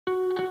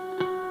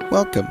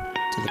Welcome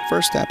to the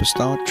First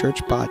Apostolic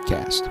Church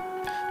Podcast.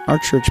 Our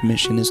church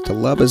mission is to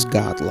love as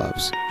God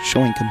loves,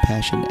 showing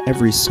compassion to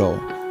every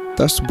soul,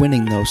 thus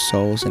winning those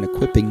souls and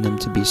equipping them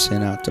to be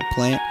sent out to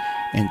plant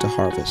and to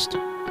harvest.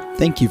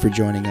 Thank you for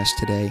joining us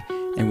today,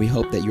 and we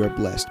hope that you are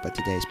blessed by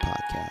today's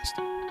podcast.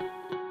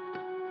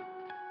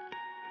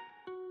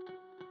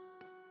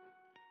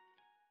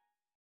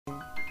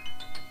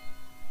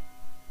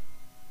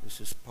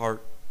 This is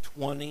part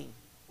 20,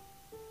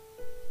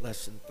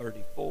 lesson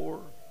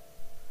 34,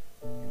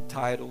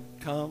 entitled,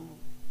 Come,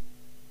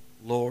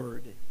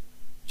 Lord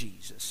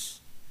Jesus.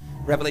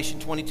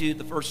 Revelation 22,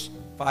 the first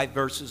 5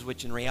 verses,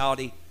 which in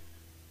reality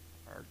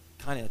are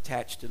kind of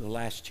attached to the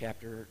last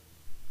chapter,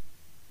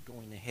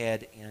 going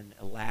ahead and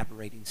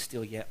elaborating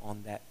still yet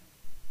on that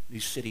new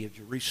city of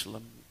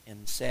Jerusalem,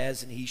 and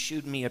says, And he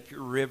shewed me a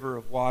pure river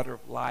of water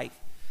of life,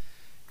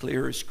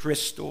 clear as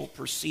crystal,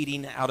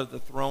 proceeding out of the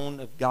throne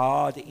of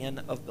God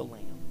and of the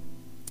Lamb.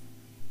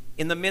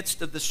 In the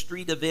midst of the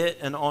street of it,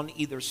 and on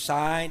either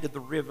side of the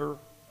river,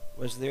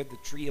 was there the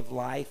tree of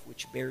life,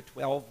 which bare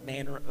 12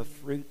 manner of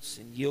fruits,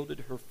 and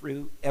yielded her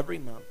fruit every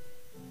month.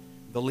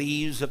 The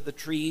leaves of the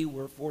tree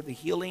were for the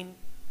healing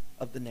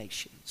of the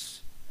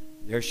nations.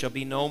 There shall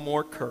be no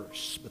more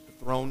curse, but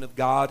the throne of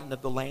God and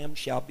of the Lamb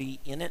shall be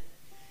in it,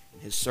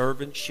 and his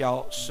servants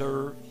shall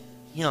serve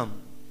him.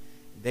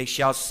 They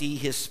shall see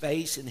his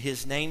face, and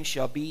his name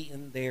shall be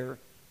in their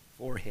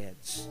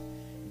foreheads.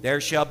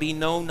 There shall be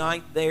no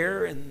night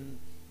there, and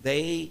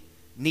they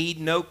need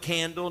no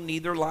candle,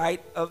 neither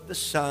light of the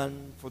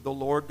sun, for the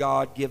Lord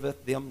God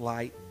giveth them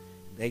light.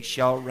 They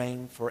shall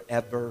reign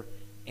forever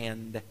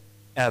and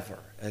ever.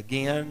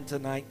 Again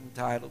tonight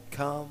entitled,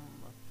 Come,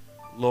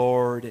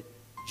 Lord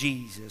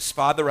Jesus.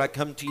 Father, I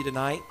come to you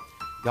tonight.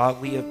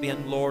 God, we have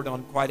been, Lord,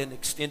 on quite an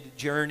extended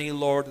journey,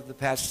 Lord, of the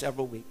past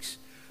several weeks.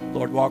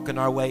 Lord, walking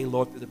our way,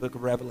 Lord, through the book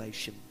of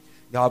Revelation.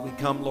 God, we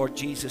come, Lord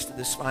Jesus, to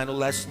this final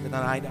lesson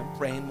tonight. I'm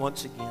praying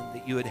once again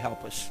that you would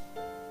help us,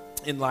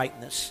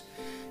 enlighten us.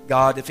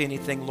 God, if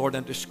anything, Lord,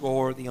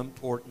 underscore the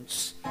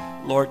importance.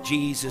 Lord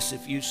Jesus,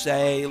 if you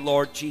say,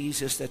 Lord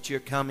Jesus, that you're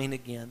coming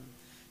again,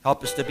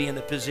 help us to be in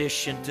a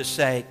position to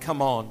say,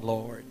 Come on,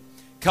 Lord.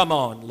 Come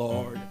on,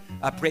 Lord.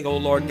 I pray, oh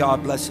Lord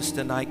God, bless us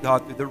tonight,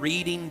 God, through the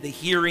reading, the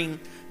hearing,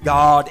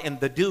 God, and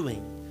the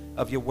doing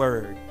of your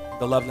word. In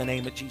the lovely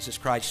name of Jesus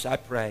Christ, I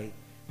pray.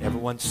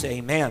 Everyone say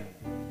amen.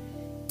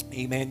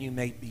 Amen. You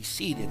may be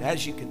seated.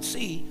 As you can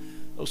see,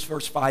 those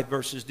first 5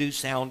 verses do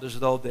sound as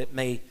though that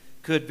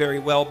could very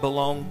well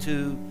belong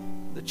to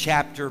the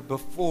chapter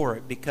before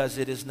it, because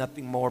it is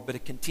nothing more but a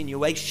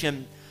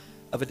continuation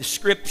of a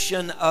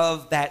description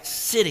of that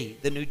city,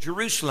 the New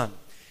Jerusalem.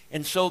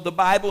 And so the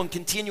Bible, in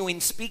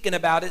continuing speaking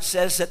about it,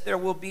 says that there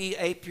will be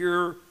a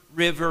pure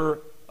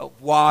river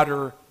of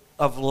water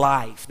of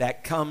life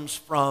that comes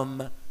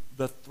from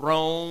the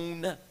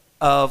throne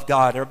of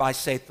God. Everybody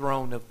say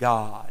throne of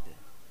God.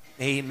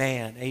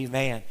 Amen,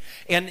 amen.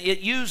 And it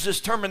uses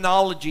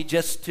terminology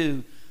just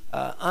to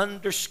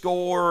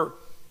underscore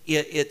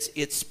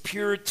its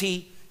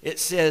purity. It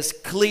says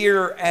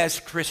clear as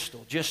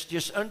crystal,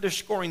 just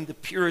underscoring the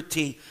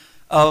purity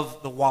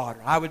of the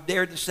water. I would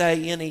dare to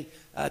say any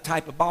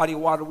type of body of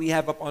water we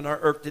have up on our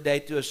earth today,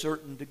 to a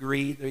certain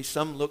degree,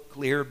 some look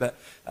clear, but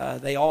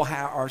they all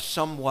are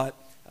somewhat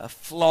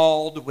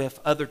flawed with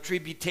other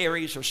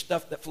tributaries or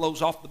stuff that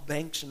flows off the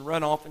banks and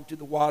run off into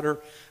the water.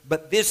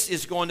 But this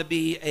is going to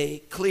be a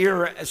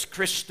clear as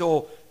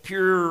crystal,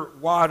 pure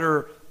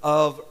water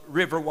of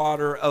river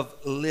water of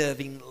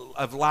living,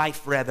 of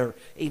life rather.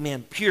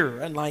 Amen. Pure,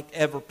 unlike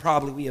ever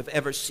probably we have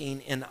ever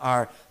seen in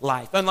our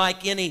life.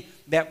 Unlike any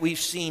that we've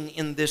seen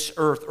in this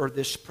earth or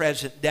this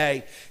present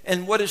day.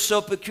 And what is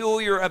so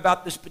peculiar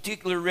about this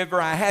particular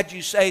river, I had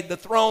you say the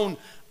throne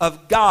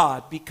of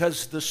God,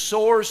 because the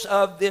source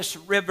of this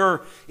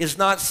river is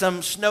not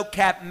some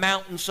snow-capped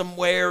mountain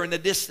somewhere in a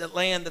distant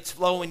land that's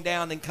flowing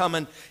down and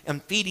coming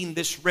and feeding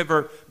this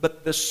river,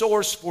 but the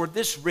source for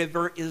this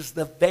river is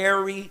the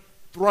very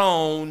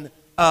throne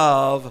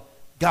of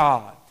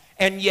God.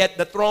 And yet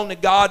the throne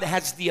of God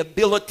has the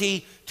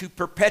ability to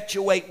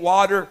perpetuate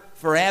water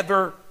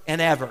forever and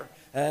ever.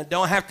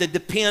 Don't have to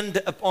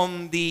depend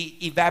upon the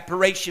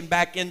evaporation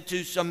back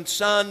into some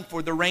sun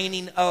for the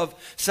raining of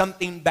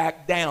something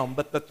back down.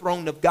 But the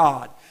throne of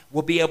God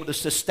will be able to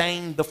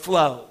sustain the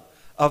flow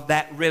of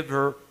that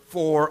river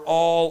for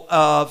all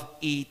of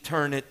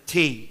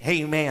eternity.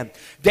 Amen.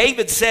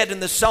 David said in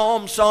the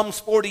Psalms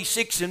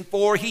 46 and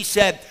 4, he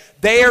said,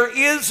 There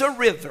is a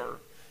river,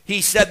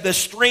 he said, the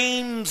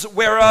streams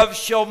whereof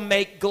shall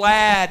make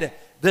glad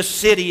the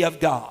city of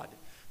God,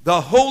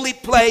 the holy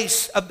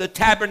place of the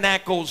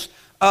tabernacles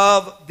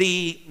of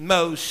the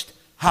Most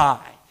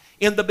High.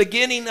 In the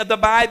beginning of the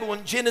Bible,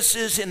 in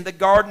Genesis, in the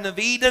Garden of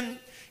Eden,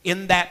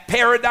 in that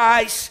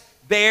paradise,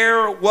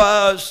 there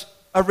was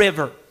a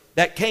river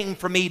that came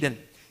from Eden.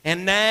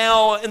 And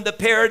now in the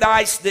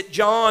paradise that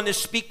John is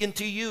speaking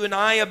to you and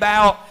I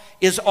about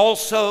is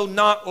also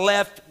not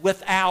left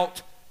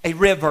without a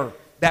river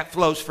that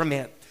flows from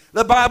it.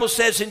 The Bible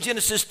says in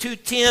Genesis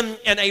 2:10,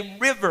 and a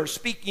river,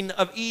 speaking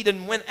of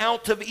Eden, went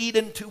out of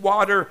Eden to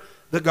water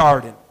the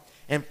garden.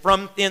 And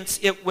from thence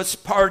it was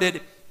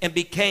parted and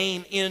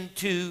became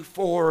into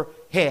 4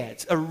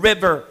 heads. A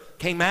river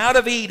came out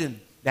of Eden,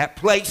 that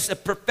place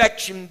of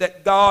perfection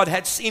that God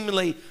had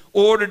seemingly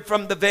ordered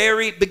from the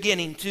very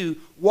beginning to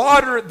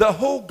water the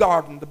whole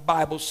garden, the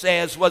Bible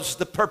says, was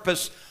the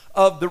purpose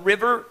of the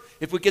river.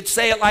 If we could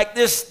say it like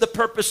this, the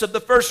purpose of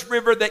the first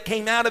river that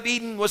came out of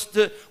Eden was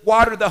to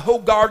water the whole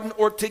garden,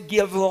 or to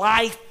give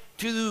life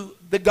to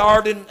the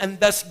garden and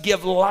thus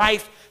give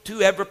life to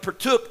whoever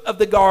partook of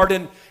the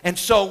garden. And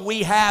so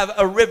we have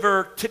a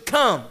river to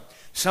come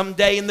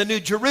someday in the New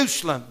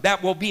Jerusalem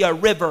that will be a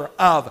river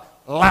of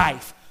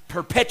life,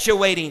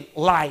 perpetuating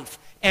life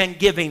and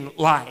giving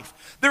life.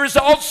 There is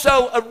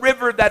also a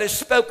river that is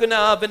spoken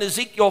of in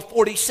Ezekiel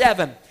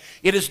 47.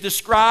 It is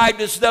described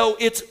as though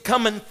it's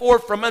coming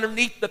forth from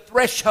underneath the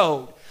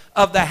threshold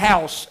of the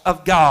house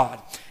of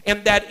God,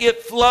 and that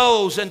it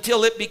flows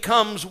until it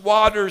becomes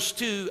waters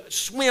to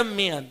swim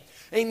in.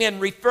 Amen.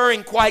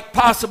 Referring quite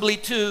possibly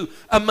to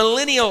a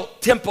millennial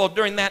temple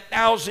during that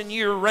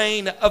 1,000-year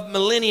reign of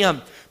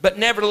millennium. But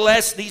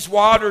nevertheless, these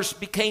waters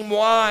became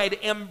wide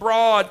and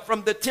broad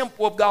from the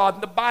temple of God.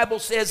 And the Bible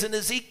says in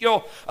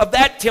Ezekiel of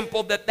that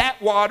temple that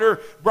that water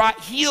brought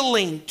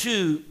healing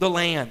to the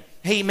land.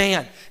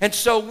 Amen. And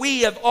so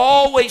we have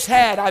always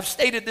had, I've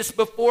stated this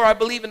before, I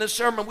believe in a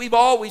sermon, we've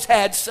always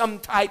had some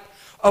type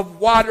of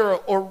water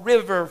or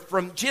river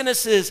from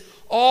Genesis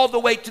all the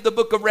way to the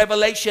book of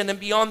Revelation and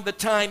beyond the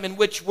time in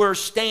which we're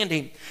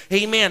standing.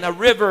 Amen. A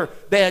river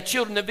the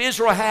children of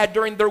Israel had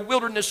during their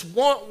wilderness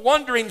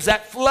wanderings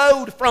that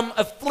flowed from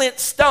a flint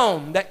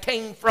stone that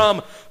came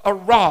from a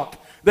rock.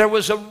 There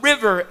was a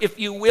river, if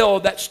you will,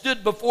 that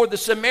stood before the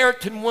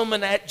Samaritan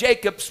woman at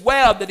Jacob's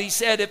well, that he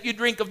said, if you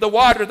drink of the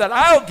water that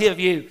I'll give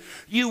you,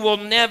 you will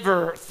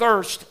never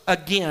thirst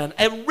again.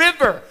 A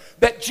river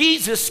that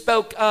Jesus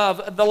spoke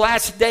of the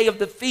last day of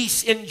the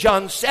feast in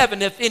John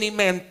 7. If any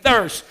man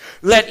thirst,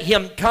 let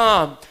him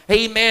come.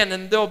 Amen.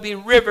 And there'll be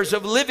rivers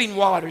of living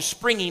water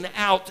springing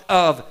out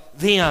of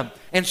them.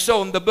 And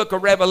so in the book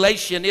of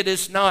Revelation, it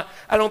is not,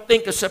 I don't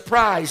think, a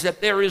surprise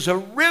that there is a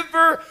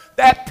river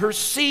that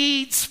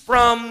proceeds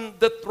from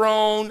the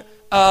throne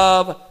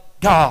of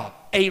God.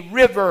 A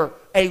river,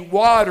 a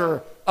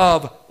water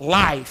of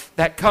life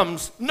that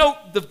comes,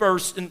 note the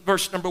verse in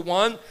verse number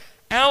 1,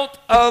 out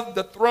of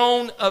the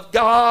throne of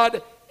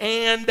God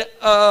and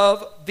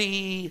of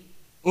the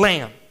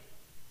Lamb.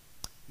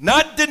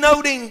 Not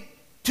denoting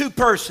two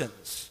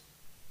persons,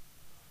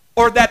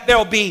 or that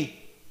there'll be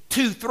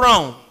two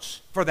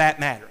thrones for that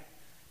matter.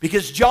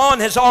 Because John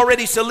has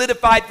already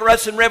solidified for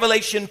us in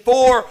Revelation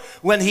 4,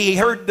 when he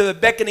heard the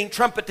beckoning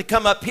trumpet to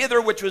come up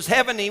hither, which was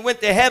heaven, he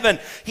went to heaven.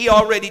 He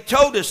already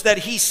told us that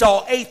he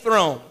saw a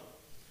throne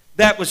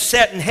that was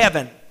set in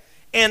heaven.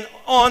 And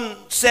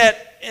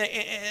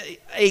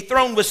a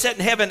throne was set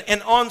in heaven,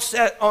 and on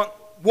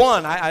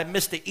one, I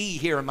missed the E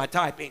here in my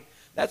typing.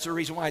 That's the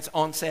reason why it's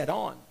on set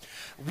on.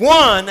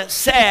 One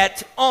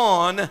sat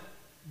on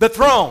the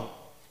throne.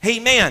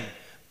 Amen.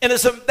 And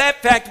as a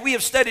that fact, we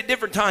have studied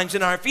different times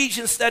in our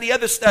Ephesians study,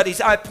 other studies,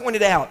 I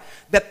pointed out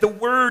that the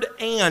word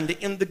 "and"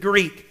 in the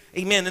Greek,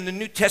 amen, in the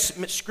New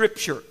Testament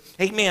scripture,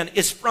 amen,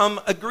 is from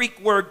a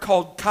Greek word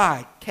called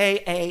kai,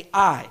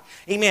 K-A-I,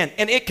 amen.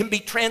 And it can be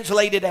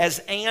translated as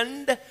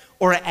 "and"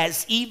 or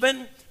as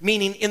 "even,"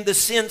 meaning in the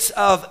sense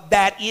of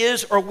that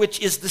is, or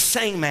which is the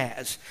same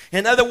as.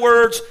 In other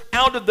words,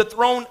 out of the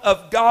throne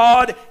of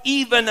God,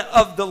 even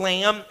of the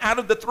Lamb, out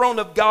of the throne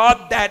of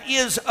God that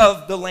is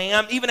of the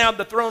Lamb, even out of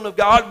the throne of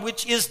God,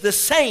 which is the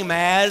same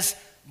as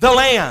the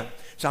Lamb.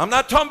 So I'm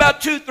not talking about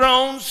two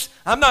thrones.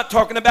 I'm not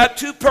talking about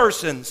two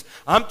persons.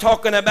 I'm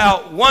talking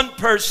about one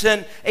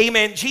person,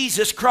 amen,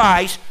 Jesus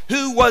Christ,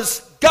 who was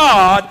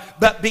God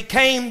but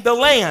became the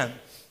Lamb.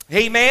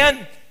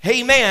 Amen.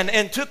 Amen.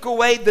 And took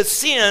away the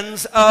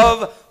sins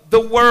of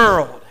the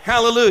world.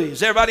 Hallelujah.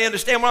 Does everybody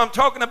understand what I'm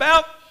talking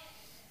about?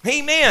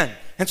 Amen.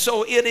 And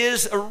so it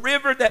is a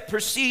river that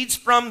proceeds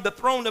from the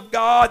throne of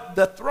God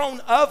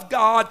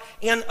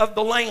and of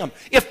the Lamb.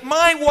 If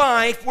my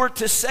wife were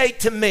to say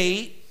to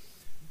me,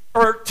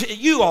 or to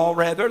you all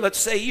rather, let's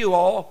say you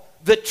all,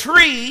 the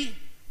tree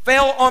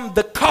fell on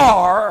the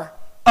car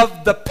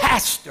of the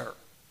pastor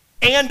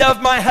and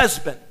of my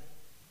husband,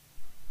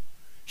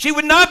 she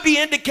would not be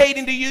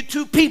indicating to you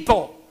two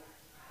people,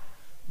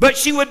 but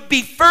she would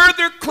be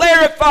further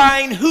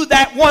clarifying who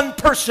that one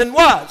person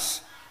was.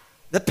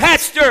 The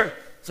pastor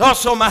is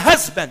also my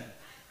husband.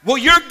 Well,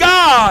 your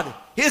God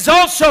is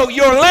also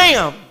your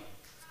Lamb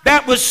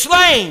that was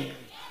slain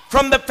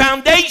from the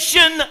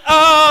foundation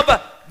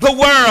of the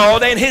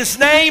world, and his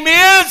name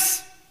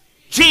is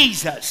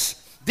Jesus.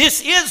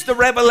 This is the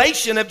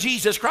revelation of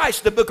Jesus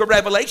Christ, the book of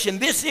Revelation.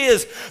 This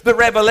is the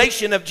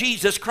revelation of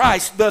Jesus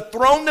Christ, the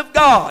throne of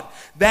God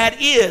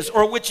that is,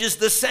 or which is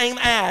the same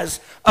as,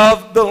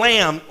 of the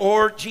Lamb,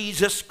 or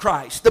Jesus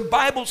Christ. The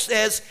Bible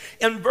says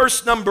in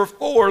verse number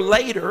 4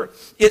 later,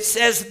 it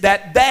says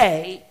that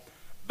they,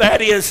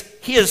 that is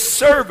his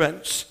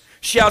servants,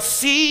 shall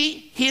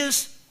see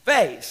his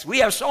face. We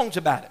have songs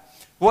about it.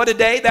 What a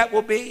day that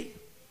will be.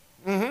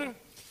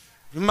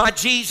 My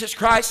Jesus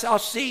Christ I'll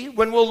see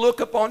when we'll look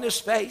upon his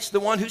face, the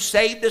one who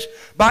saved us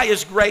by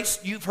his grace.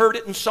 You've heard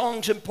it in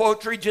songs and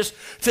poetry, just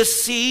to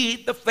see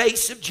the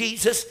face of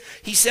Jesus.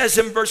 He says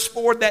in verse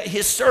 4 that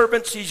his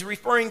servants, he's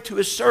referring to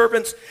his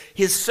servants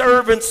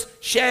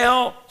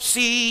shall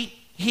see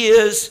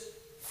his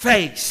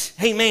face.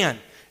 Amen.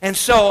 And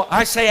so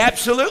I say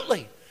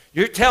absolutely.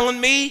 You're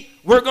telling me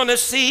we're going to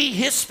see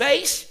his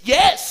face?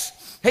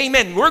 Yes.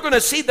 Amen. We're going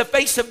to see the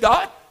face of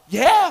God?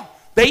 Yeah.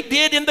 They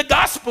did in the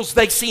Gospels.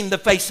 They seen the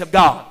face of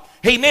God.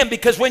 Amen.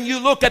 Because when you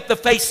look at the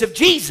face of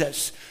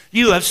Jesus,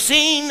 you have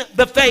seen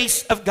the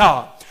face of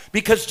God.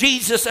 Because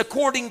Jesus,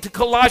 according to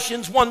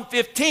Colossians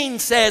 1:15,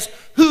 says,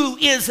 who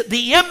is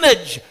the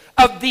image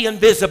of the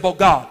invisible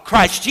God?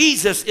 Christ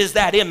Jesus is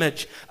that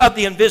image of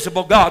the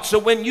invisible God. So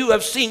when you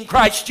have seen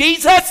Christ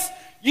Jesus,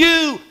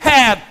 you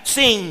have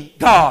seen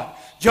God.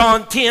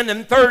 John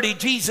 10:30,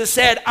 Jesus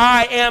said,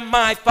 I and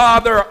my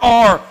Father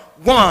are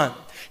one.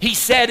 He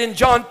said in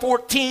John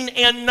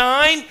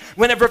 14:9,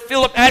 whenever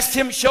Philip asked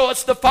him, show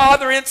us the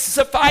Father, it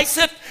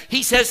sufficeth.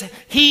 He says,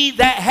 he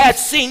that hath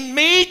seen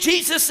me,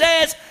 Jesus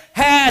says,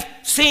 hath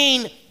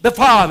seen the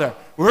Father.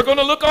 We're going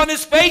to look on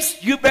his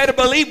face. You better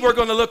believe we're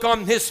going to look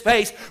on his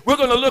face. We're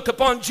going to look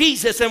upon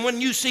Jesus. And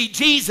when you see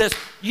Jesus,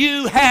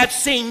 you have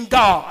seen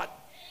God.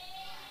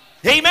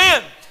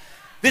 Amen.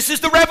 This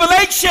is the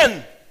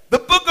revelation, the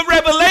book of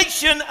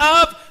Revelation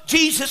of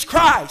Jesus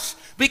Christ.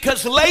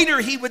 Because later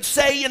he would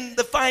say in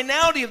the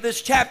finality of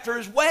this chapter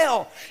as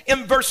well,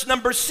 in verse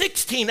number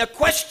 16, a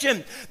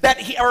question that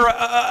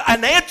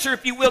an answer,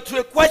 if you will, to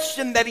a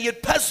question that he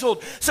had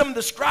puzzled some of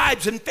the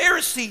scribes and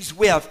Pharisees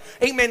with.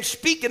 Amen.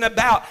 Speaking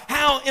about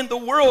how in the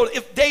world,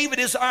 if David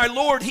is our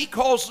Lord, he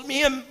calls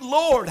him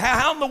Lord.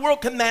 How in the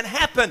world can that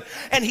happen?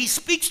 And he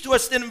speaks to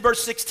us then in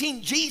verse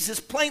 16.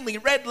 Jesus plainly,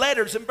 red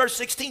letters in verse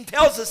 16,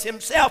 tells us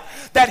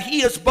himself that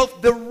he is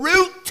both the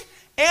root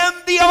and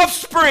the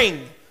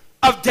offspring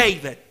of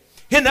David.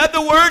 In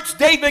other words,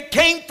 David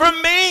came from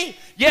me,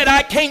 yet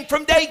I came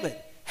from David.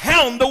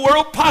 How in the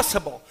world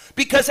possible?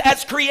 Because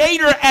as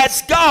creator,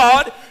 as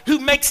God, who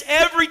makes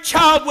every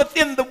child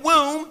within the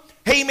womb,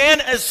 amen,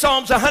 as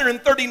Psalms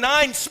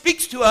 139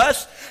 speaks to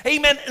us,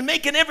 amen,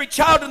 making every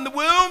child in the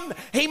womb,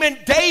 amen,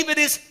 David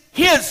is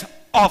his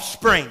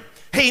offspring.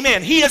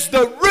 Amen. He is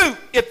the root,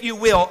 if you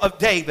will, of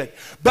David.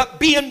 But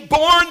being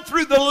born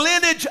through the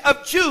lineage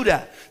of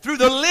Judah, through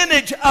the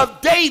lineage of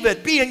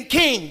David being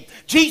king,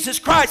 Jesus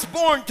Christ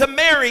born to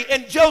Mary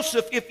and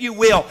Joseph, if you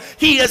will,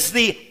 he is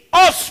the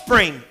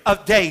offspring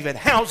of David.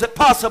 How is it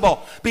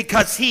possible?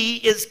 Because he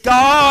is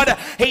God,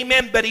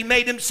 amen, but he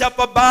made himself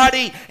a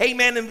body,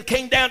 amen, and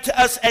came down to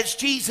us as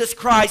Jesus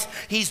Christ.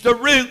 He's the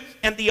root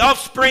and the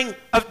offspring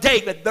of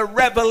David, the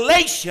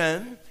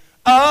revelation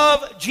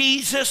of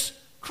Jesus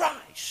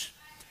Christ.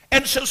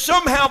 And so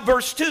somehow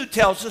verse 2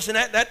 tells us, and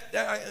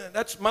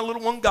that's my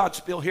little one God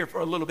spiel here for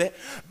a little bit,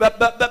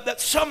 but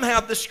somehow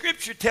the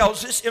scripture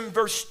tells us in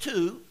verse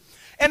 2,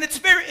 and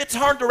it's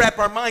hard to wrap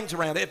our minds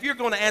around it. If you're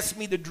going to ask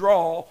me to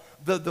draw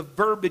the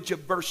verbiage of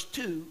verse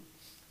 2,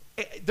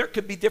 there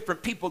could be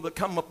different people that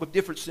come up with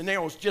different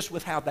scenarios just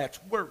with how that's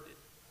worded.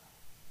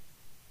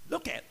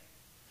 Look at it.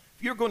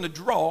 If you're going to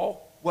draw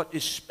what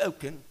is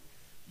spoken,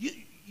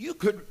 you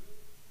could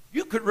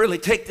really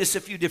take this a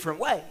few different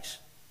ways.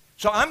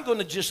 So I'm going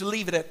to just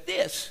leave it at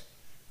this.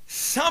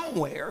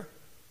 Somewhere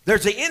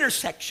there's an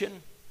intersection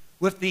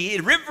with the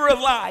river of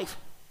life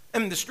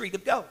and the street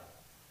of gold.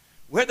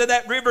 Whether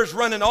that river is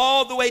running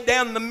all the way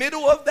down the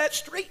middle of that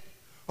street,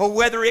 or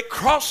whether it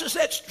crosses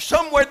that,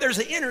 somewhere there's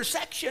an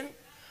intersection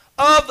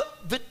of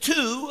the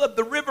two, of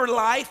the river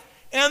life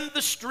and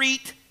the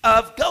street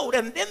of gold.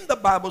 And then the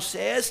Bible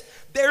says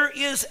there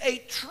is a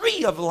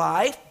tree of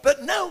life,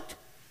 but note,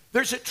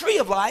 there's a tree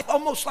of life,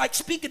 almost like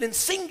speaking in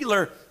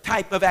singular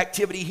type of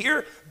activity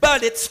here,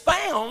 but it's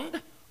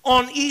found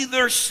on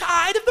either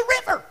side of the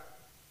river.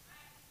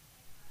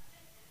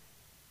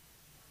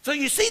 So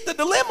you see the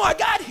dilemma I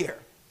got here.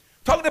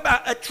 Talking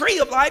about a tree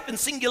of life in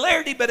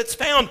singularity, but it's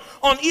found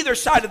on either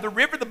side of the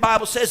river. The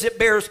Bible says it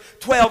bears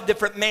 12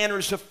 different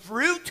manners of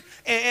fruit,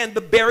 and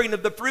the bearing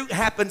of the fruit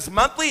happens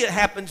monthly. It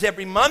happens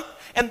every month,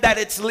 and that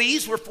its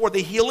leaves were for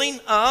the healing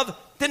of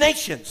the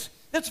nations.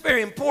 That's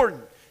very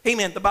important.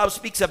 Amen. The Bible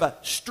speaks of a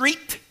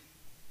street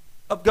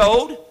of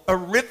gold, a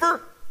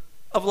river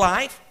of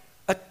life,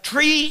 a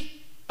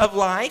tree of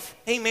life.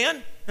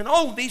 Amen. And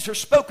all of these are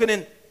spoken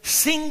in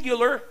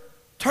singular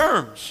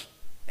terms.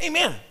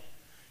 Amen.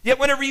 Yet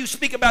whenever you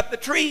speak about the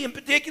tree in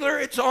particular,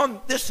 it's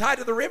on this side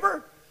of the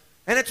river,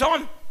 and it's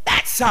on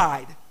that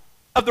side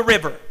of the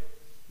river.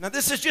 Now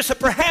this is just a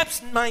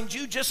perhaps, mind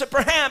you, just a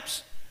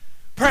perhaps.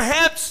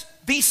 Perhaps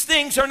these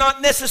things are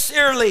not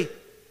necessarily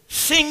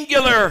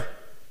singular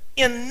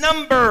in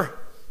number,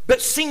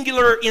 but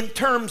singular in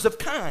terms of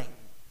kind.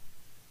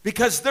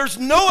 Because there's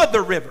no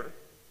other river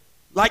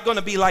going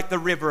to be like the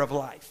river of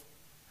life.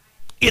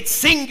 It's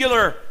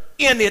singular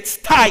in its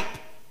type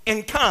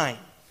and kind.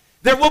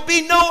 There will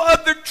be no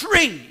other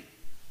tree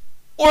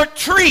or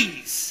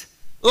trees,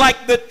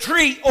 like the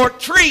tree or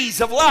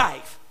trees of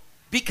life,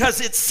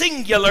 because it's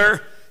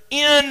singular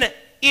in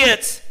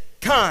its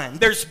kind.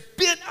 There's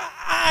been,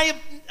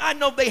 I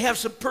know they have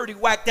some pretty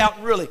whacked out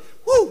and really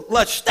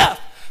lush stuff,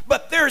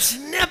 but there's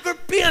never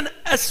been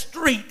a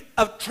street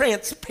of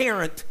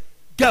transparent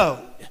gold.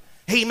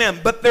 Amen.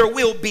 But there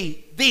will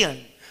be then.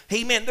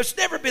 Amen. There's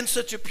never been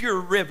such a pure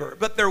river,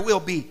 but there will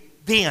be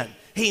then.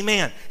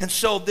 Amen. And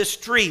so this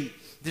tree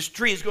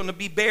is going to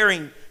be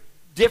bearing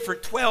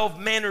different 12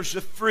 manners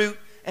of fruit,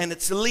 and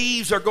its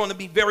leaves are going to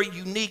be very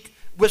unique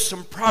with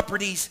some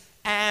properties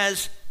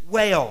as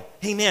well.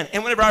 Amen.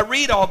 And whenever I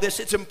read all this,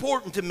 it's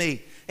important to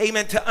me,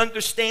 amen, to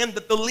understand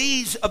that the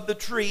leaves of the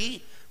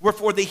tree were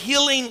for the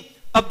healing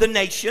of the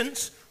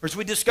nations. Or as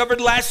we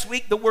discovered last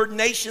week, the word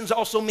nations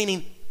also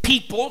meaning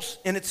peoples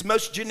in its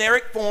most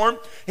generic form.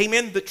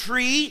 Amen. The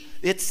tree,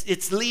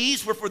 its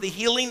leaves were for the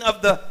healing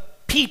of the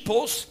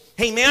peoples.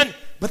 Amen.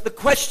 But the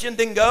question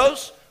then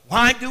goes,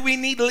 why do we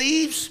need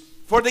leaves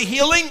for the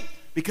healing?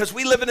 Because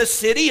we live in a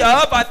city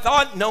of, I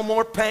thought, no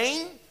more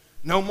pain,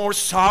 no more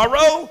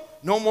sorrow,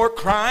 no more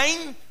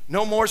crying,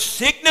 no more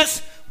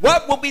sickness.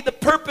 What will be the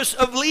purpose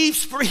of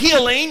leaves for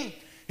healing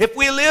if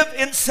we live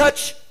in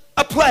such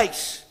a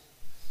place?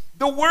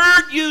 The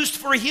word used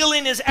for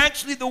healing is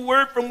actually the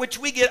word from which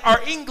we get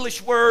our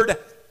English word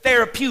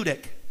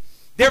therapeutic.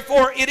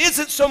 Therefore, it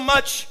isn't so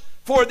much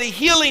for the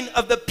healing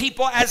of the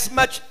people as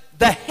much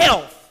the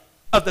health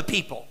of the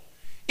people.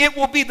 It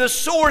will be the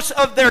source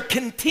of their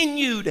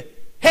continued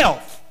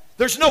health.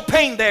 There's no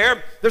pain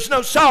there. There's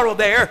no sorrow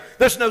there.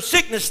 There's no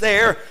sickness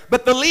there.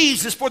 But the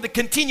leaves is for the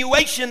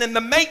continuation and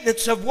the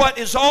maintenance of what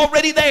is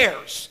already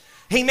theirs.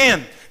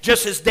 Amen.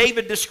 Just as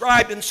David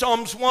described in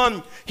Psalms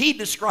 1, he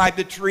described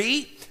a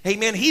tree.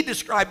 Amen. He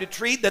described a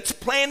tree that's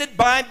planted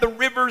by the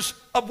rivers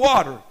of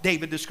water.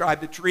 David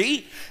described a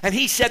tree. And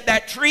he said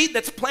that tree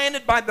that's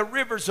planted by the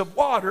rivers of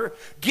water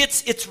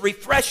gets its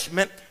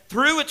refreshment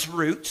through its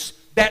roots,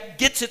 that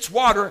gets its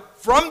water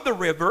from the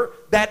river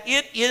that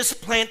it is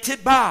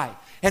planted by.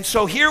 And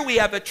so here we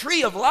have a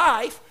tree of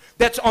life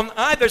that's on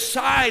either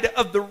side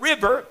of the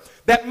river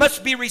that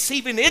must be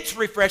receiving its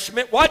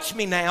refreshment. Watch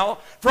me now.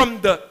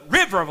 From the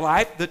river of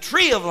life, the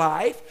tree of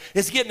life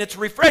is getting its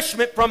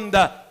refreshment from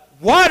the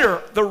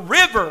water, the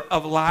river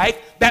of life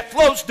that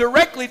flows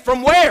directly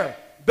from where?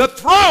 The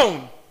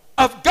throne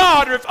of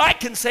God, or if I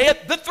can say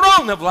it, the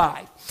throne of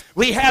life.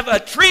 We have a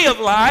tree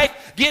of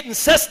life getting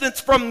sustenance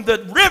from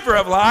the river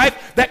of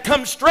life that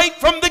comes straight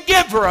from the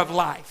giver of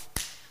life.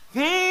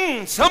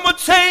 Someone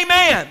say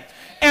amen.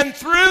 And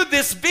through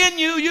this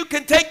venue, you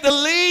can take the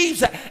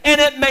leaves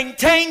and it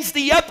maintains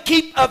the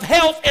upkeep of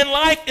health and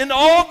life in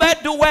all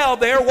that dwell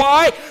there.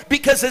 Why?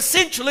 Because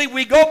essentially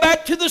we go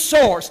back to the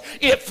source.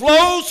 It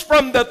flows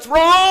from the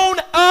throne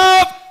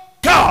of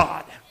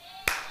God.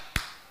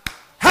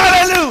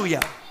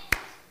 Hallelujah.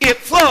 It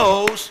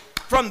flows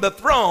from the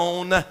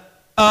throne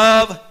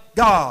of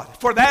God.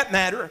 For that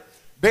matter,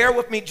 bear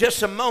with me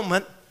just a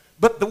moment,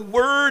 but the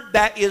word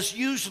that is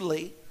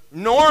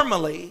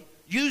normally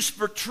used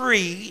for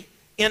tree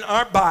in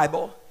our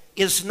Bible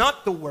is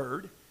not the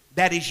word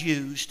that is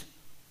used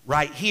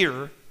right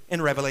here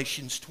in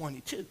Revelations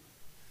 22.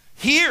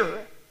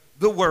 Here,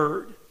 the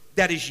word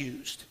that is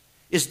used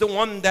is the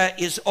one that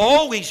is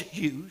always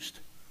used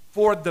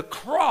for the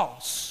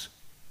cross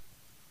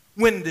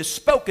when it is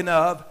spoken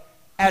of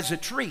as a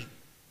tree.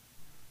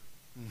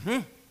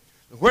 The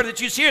word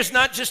that's used here is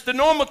not just the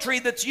normal tree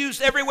that's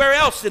used everywhere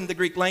else in the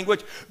Greek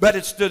language, but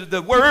it's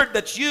the word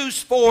that's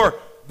used for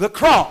the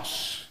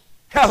cross.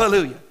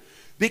 Hallelujah.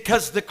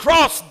 Because the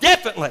cross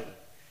definitely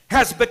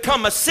has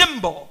become a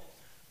symbol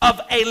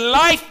of a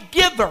life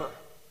giver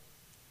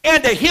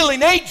and a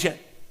healing agent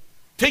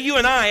to you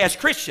and I as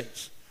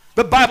Christians.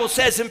 The Bible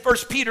says in 1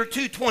 Peter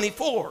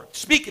 2:24,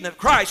 speaking of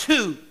Christ,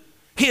 who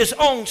his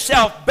own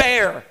self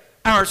bare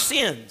our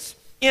sins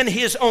in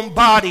his own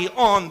body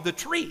on the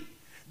tree,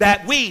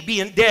 that we,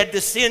 being dead to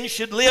sin,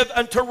 should live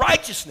unto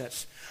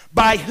righteousness,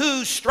 by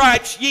whose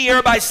stripes ye,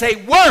 everybody say,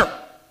 were.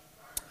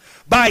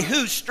 By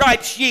whose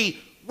stripes ye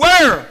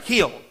were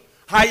healed.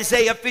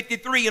 Isaiah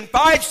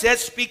 53:5 says,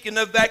 speaking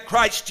of that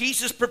Christ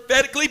Jesus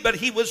prophetically, but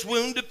he was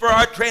wounded for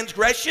our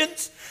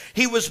transgressions,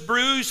 he was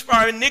bruised for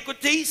our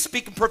iniquities,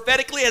 speaking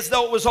prophetically as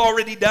though it was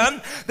already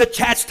done. The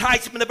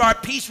chastisement of our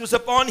peace was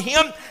upon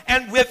him,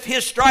 and with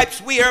his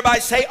stripes we,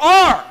 everybody say,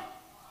 are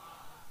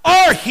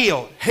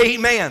healed.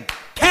 Amen.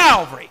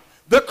 Calvary,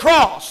 the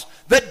cross,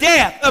 the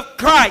death of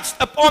Christ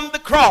upon the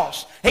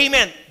cross.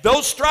 Amen.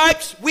 Those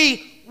stripes,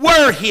 we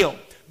were healed.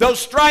 Those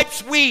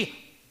stripes, we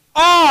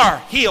are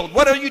healed.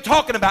 What are you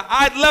talking about?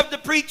 I'd love to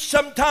preach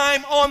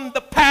sometime on the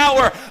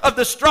power of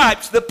the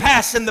stripes, the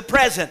past and the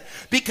present,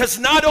 because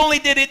not only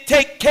did it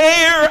take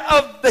care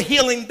of the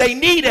healing they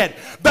needed,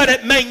 but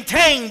it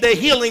maintained the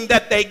healing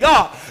that they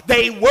got.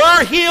 They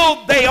were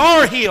healed, they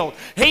are healed.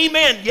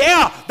 Amen.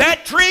 Yeah,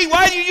 that tree,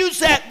 why do you use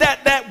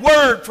that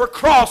word for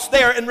cross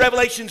there in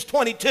Revelations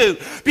 22?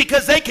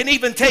 Because they can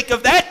even take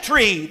of that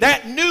tree,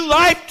 that new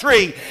life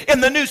tree in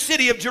the new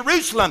city of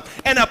Jerusalem,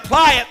 and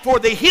apply it for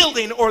the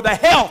healing or the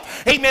health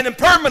health, amen, and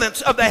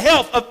permanence of the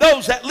health of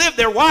those that live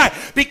there. Why?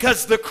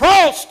 Because the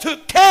cross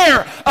took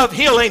care of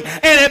healing,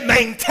 and it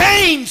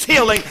maintains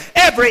healing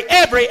every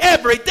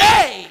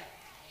day.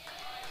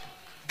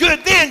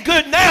 Good then,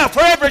 good now,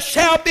 forever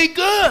shall be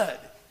good.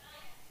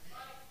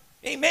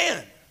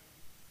 Amen.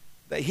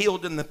 They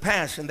healed in the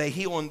past and they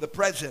heal in the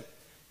present.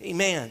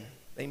 Amen.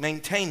 They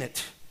maintain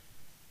it.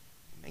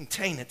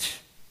 Maintain it.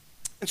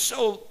 And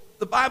so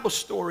the Bible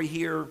story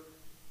here,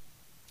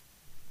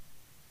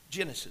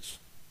 Genesis,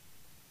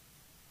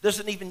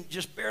 doesn't even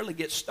just barely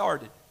get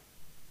started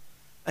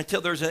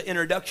until there's an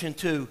introduction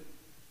to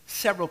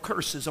several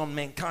curses on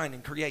mankind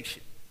and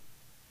creation.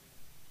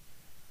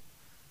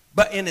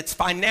 But in its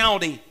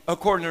finality,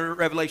 according to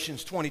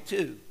Revelations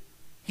 22,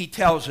 he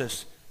tells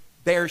us,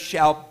 there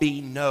shall be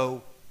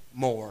no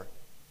more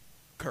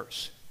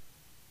curse.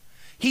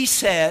 He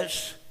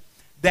says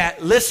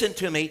that, listen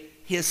to me,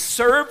 his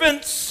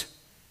servants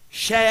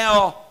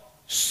shall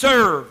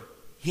serve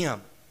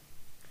him.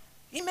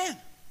 Amen.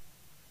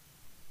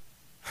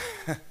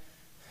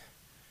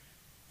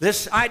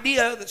 This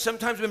idea that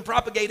sometimes been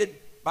propagated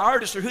by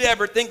artists or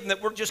whoever, thinking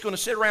that we're just going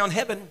to sit around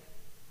heaven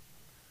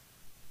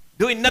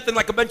doing nothing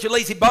like a bunch of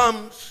lazy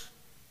bums,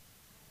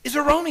 is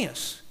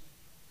erroneous.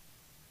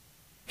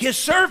 His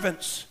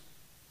servants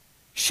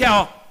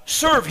shall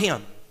serve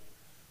him.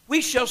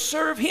 We shall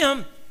serve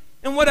him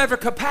in whatever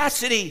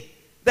capacity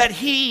that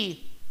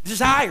he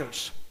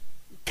desires.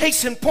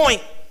 Case in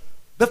point,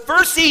 the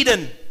first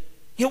Eden,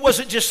 he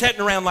wasn't just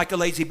sitting around like a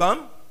lazy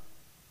bum.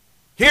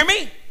 Hear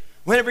me?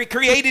 Whenever he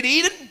created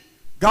Eden,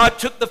 God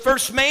took the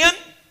first man,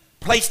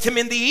 placed him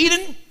in the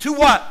Eden to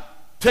what?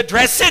 To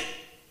dress it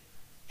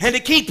and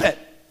to keep it.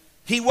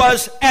 He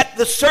was at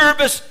the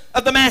service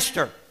of the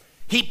master.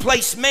 He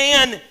placed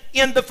man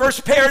in the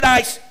first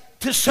paradise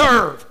to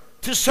serve.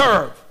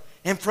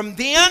 And from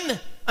then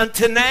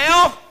until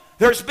now,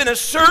 there's been a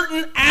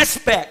certain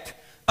aspect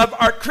of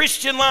our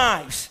Christian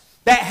lives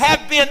that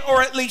have been,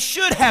 or at least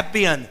should have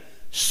been,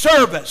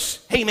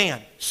 service.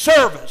 Amen.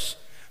 Service.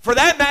 For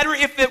that matter,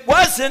 if it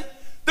wasn't,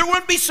 there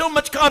wouldn't be so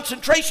much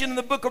concentration in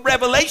the book of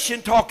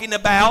Revelation talking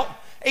about,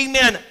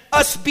 amen,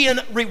 us being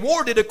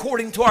rewarded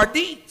according to our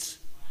deeds.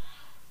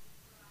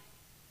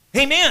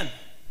 Amen.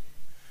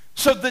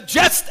 So the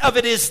gist of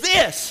it is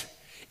this.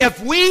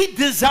 If we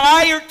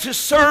desire to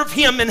serve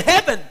him in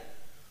heaven,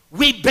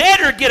 we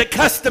better get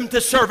accustomed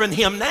to serving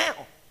him now.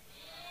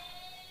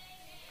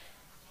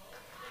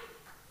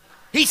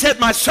 He said,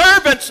 my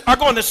servants are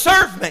going to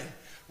serve me.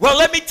 Well,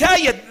 let me tell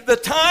you, the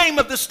time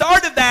of the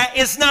start of that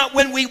is not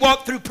when we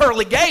walk through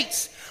pearly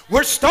gates.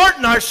 We're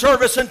starting our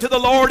service unto the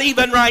Lord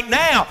even right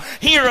now,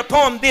 here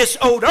upon this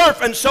old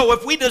earth. And so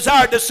if we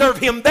desire to serve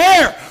him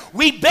there,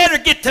 we better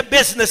get to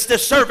business to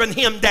serving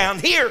him down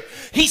here.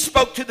 He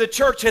spoke to the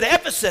church at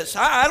Ephesus.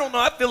 I don't know,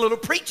 I feel a little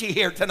preachy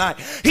here tonight.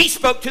 He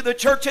spoke to the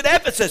church at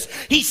Ephesus.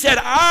 He said,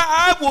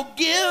 I will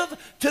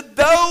give to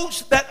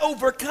those that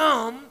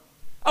overcome.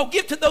 I'll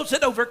give to those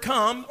that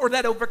overcome, or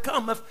that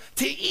overcometh,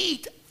 to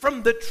eat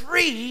from the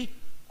tree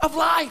of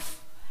life.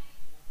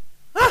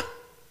 Huh?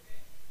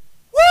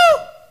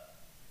 Woo!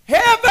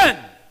 Heaven!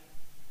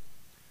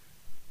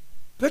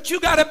 But you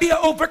got to be an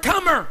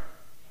overcomer.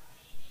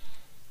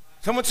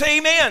 Someone say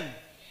amen.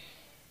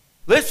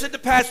 Listen to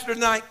Pastor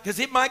tonight, because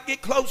it might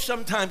get close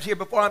sometimes here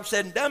before I'm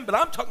said and done, but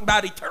I'm talking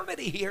about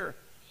eternity here.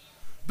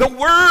 The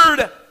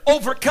word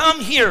overcome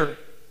here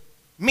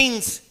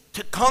means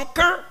to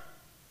conquer,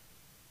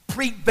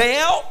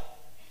 prevail,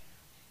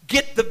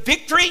 get the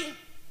victory.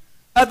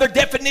 Other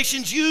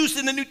definitions used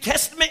in the New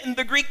Testament in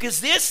the Greek is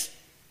this: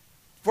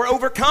 for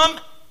overcome,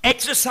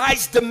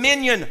 exercise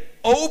dominion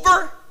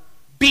over,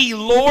 be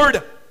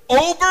Lord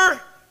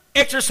over,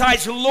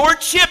 exercise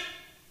lordship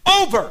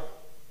over.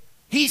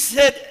 He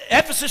said,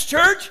 Ephesus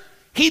church,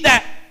 he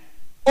that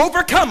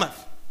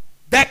overcometh,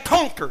 that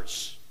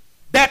conquers,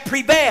 that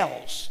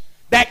prevails,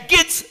 that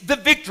gets the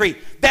victory,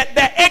 that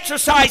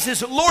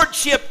exercises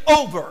lordship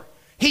over.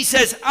 He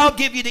says, I'll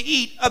give you to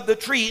eat of the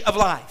tree of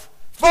life.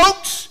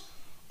 Folks,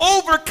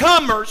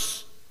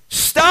 overcomers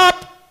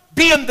stop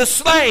being the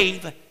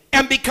slave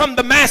and become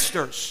the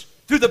masters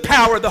through the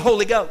power of the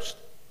Holy Ghost.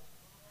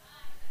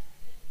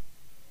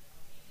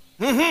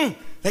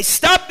 They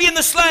stop being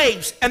the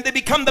slaves and they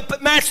become the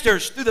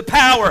masters through the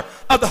power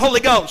of the Holy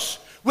Ghost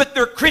with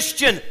their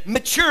Christian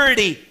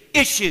maturity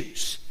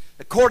issues.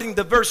 According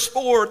to verse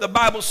 4, the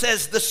Bible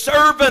says the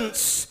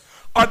servants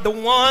are the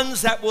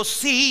ones that will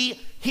see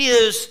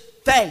his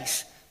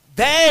face.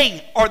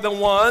 They are the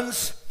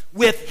ones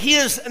with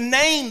his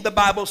name, the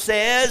Bible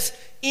says,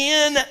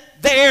 in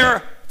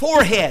their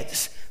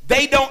foreheads.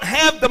 They don't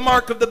have the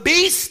mark of the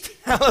beast,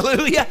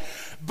 hallelujah,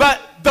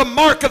 but the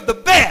mark of the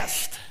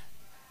best.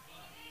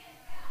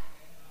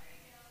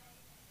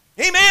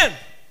 Amen.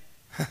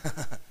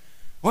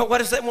 Well, what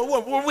is that?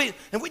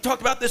 And we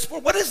talked about this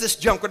before. What is this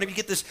junk whenever you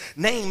get this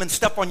name and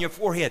stuff on your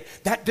forehead?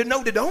 That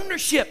denoted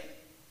ownership.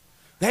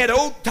 They had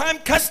old-time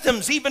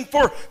customs even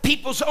for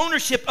people's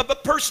ownership of a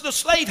personal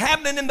slave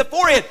happening in the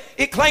forehead.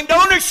 It claimed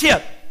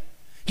ownership.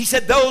 He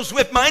said, those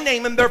with my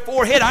name in their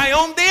forehead, I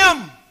own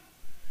them.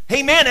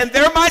 Amen. And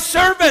they're my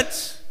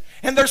servants.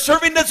 And their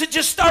serving doesn't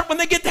just start when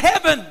they get to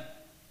heaven.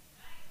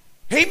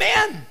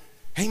 Amen.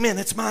 Amen.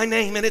 It's my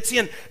name, and it's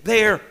in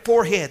their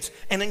foreheads.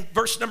 And in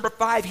verse number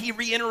 5, he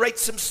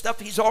reiterates some stuff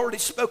he's already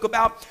spoke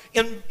about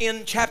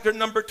in chapter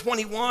number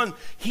 21.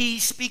 He,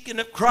 speaking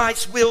of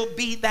Christ, will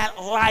be that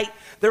light.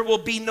 There will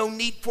be no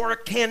need for a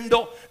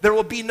candle. There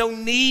will be no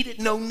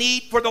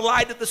need for the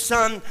light of the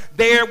sun.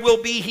 There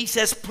will be, he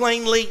says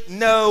plainly,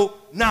 no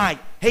night.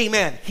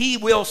 Amen. He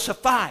will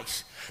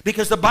suffice.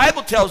 Because the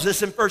Bible tells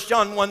us in 1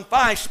 John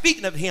 1:5,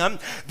 speaking of him,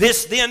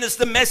 this then is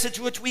the message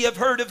which we have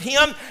heard of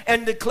him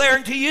and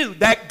declaring to you,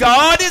 that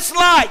God is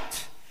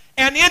light,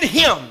 and in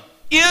him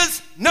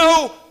is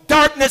no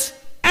darkness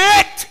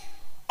at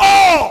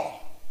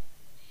all.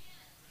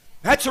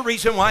 That's the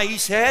reason why he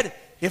said,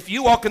 if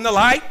you walk in the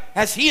light,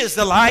 as he is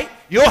the light,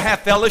 you'll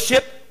have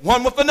fellowship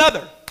one with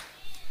another.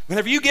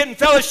 Whenever you get in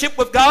fellowship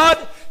with God,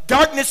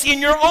 darkness in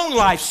your own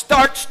life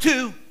starts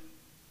to,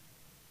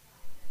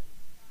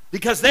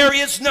 because there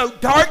is no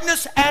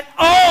darkness at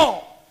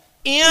all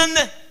in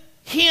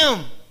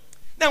him.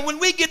 Now, when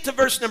we get to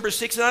verse number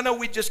 6, and I know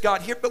we just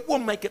got here, but we'll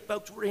make it,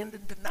 folks. We're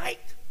ending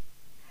tonight.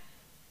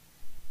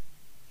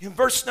 In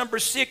verse number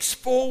 6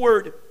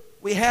 forward,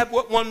 we have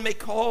what one may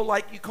call,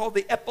 like you call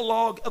the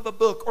epilogue of a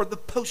book, or the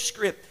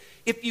postscript,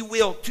 if you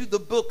will, to the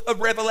book of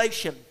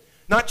Revelation.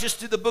 Not just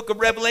to the book of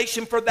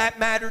Revelation, for that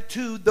matter,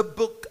 to the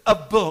book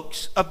of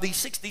books, of the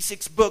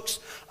 66 books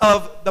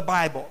of the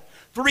Bible.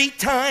 3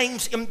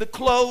 times in the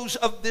close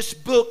of this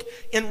book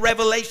in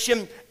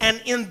Revelation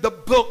and in the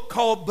book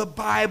called the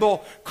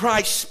Bible,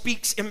 Christ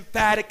speaks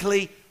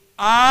emphatically,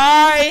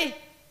 I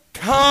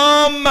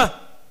come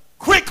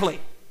quickly.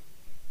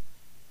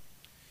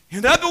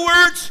 In other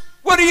words,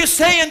 what are you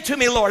saying to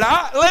me, Lord?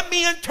 Let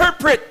me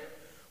interpret.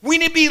 We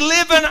need to be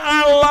living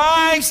our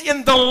lives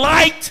in the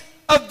light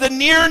of the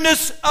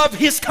nearness of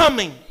his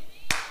coming.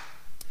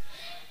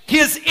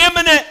 His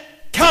imminent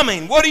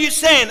coming. What are you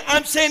saying?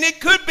 I'm saying it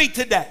could be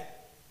today.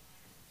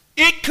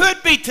 It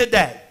could be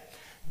today.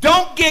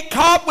 Don't get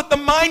caught with the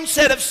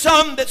mindset of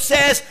some that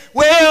says,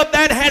 well,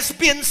 that has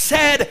been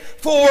said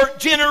for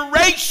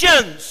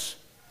generations.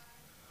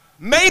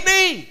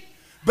 Maybe.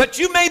 But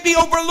you may be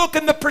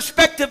overlooking the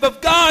perspective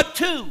of God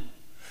too.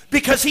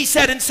 Because he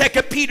said in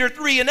 2 Peter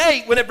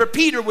 3:8, whenever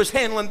Peter was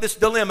handling this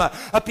dilemma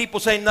of people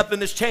saying nothing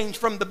has changed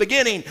from the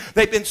beginning.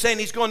 They've been saying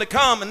he's going to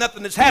come and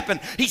nothing has happened.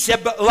 He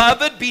said,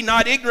 beloved, be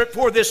not ignorant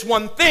for this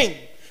one thing.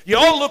 You're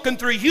all looking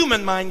through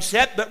human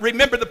mindset, but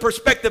remember the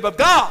perspective of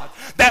God.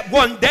 That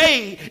one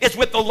day is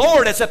with the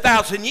Lord as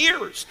 1,000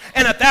 years,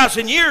 and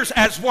 1,000 years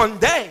as one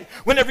day.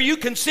 Whenever you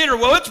consider,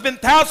 well, it's been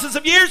thousands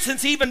of years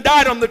since he even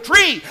died on the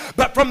tree,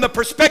 but from the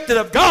perspective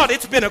of God,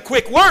 it's been a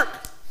quick work.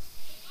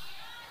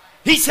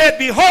 He said,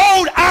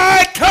 behold,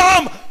 I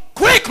come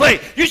quickly.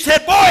 You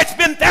said, boy, it's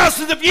been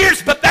thousands of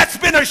years, but that's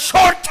been a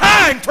short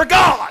time for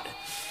God.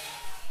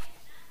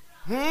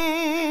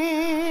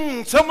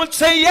 Someone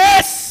say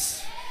yes.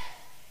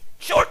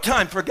 Short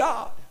time for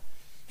God.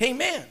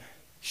 Amen.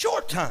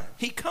 Short time.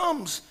 He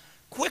comes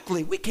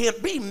quickly. We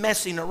can't be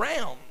messing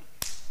around.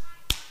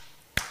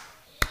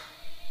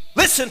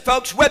 Listen,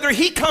 folks, whether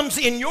he comes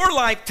in your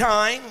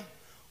lifetime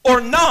or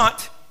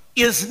not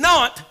is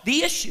not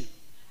the issue.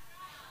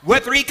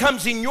 Whether he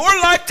comes in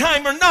your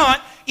lifetime or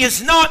not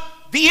is not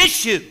the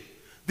issue.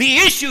 The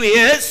issue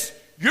is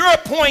you're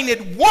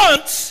appointed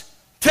once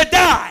to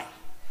die.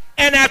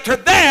 And after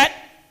that,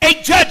 a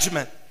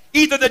judgment.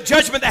 Either the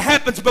judgment that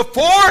happens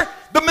before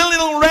the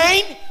millennial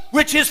reign,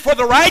 which is for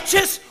the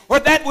righteous,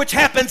 or that which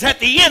happens at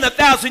the end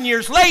 1,000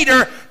 years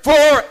later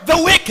for the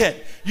wicked.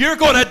 You're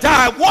going to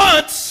die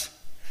once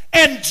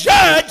and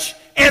judge,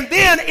 and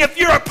then if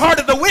you're a part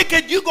of the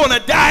wicked, you're going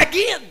to die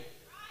again.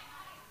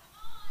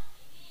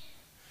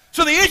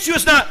 So the issue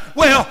is not,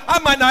 well, I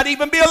might not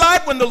even be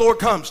alive when the Lord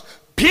comes.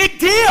 Big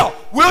deal.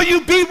 Will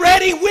you be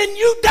ready when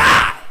you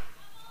die?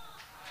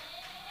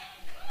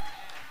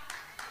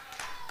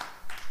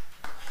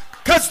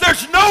 Because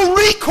there's no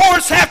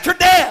recourse after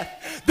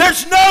death.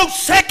 There's no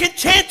second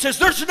chances.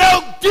 There's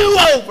no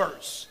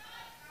do-overs.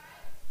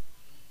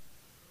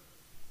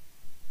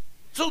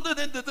 So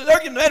the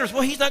argument matters,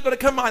 well, he's not going to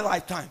come in my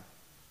lifetime.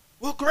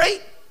 Well,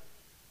 great.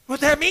 What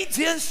that means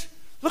is,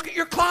 look at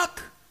your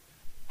clock.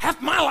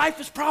 Half my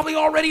life is probably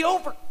already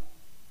over.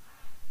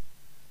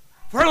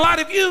 For a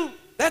lot of you,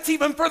 that's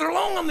even further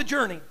along on the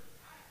journey.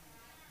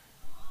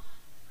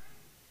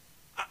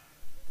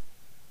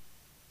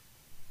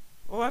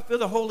 Oh, I feel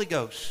the Holy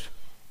Ghost.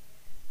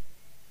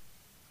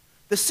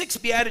 The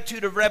 6th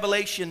beatitude of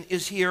Revelation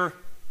is here.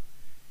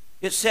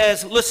 It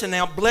says, listen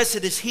now,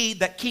 blessed is he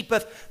that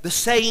keepeth the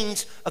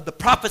sayings of the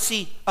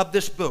prophecy of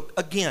this book.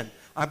 Again,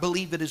 I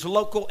believe it is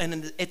local and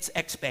in its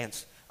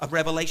expanse of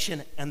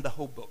Revelation and the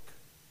whole book.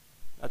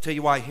 I'll tell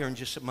you why here in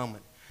just a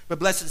moment. But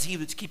blessed is he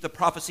that keep the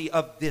prophecy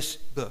of this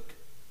book.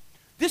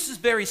 This is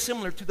very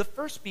similar to the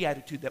first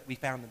beatitude that we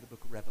found in the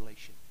book of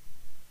Revelation,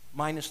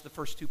 minus the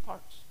first 2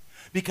 parts.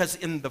 Because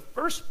in the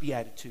first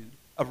beatitude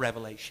of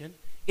Revelation,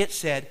 it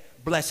said,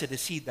 blessed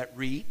is he that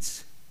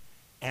reads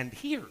and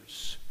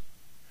hears.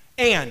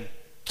 And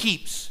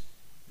keeps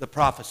the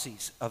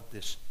prophecies of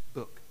this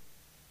book.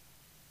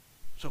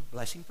 So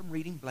blessing from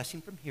reading,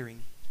 blessing from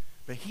hearing.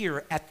 But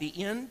here at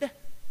the end,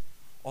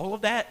 all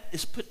of that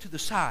is put to the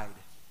side,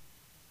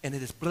 and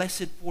it is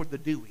blessed for the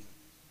doing.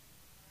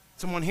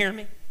 Someone hear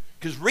me?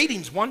 Because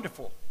reading's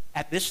wonderful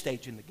at this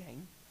stage in the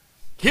game.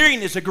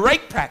 Hearing is a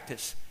great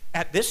practice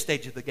at this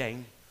stage of the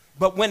game.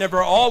 But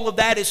whenever all of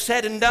that is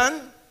said and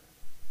done,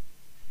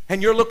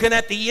 and you're looking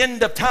at the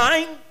end of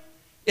time,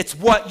 it's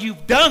what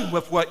you've done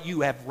with what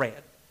you have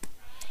read.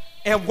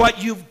 And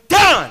what you've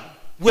done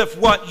with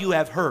what you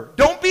have heard.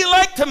 Don't be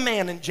like the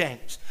man in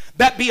James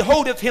that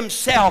beholdeth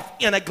himself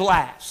in a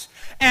glass,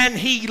 and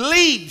he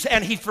leaves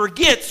and he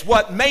forgets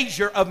what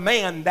measure of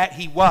man that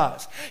he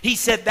was. He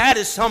said that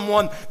is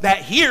someone that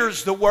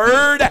hears the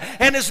word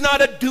and is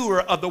not a doer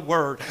of the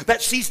word,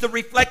 that sees the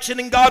reflection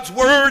in God's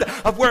word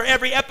of where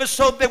every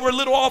episode they were a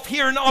little off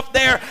here and off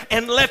there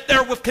and left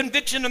there with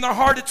conviction in their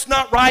heart it's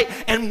not right,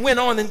 and went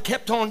on and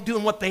kept on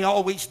doing what they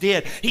always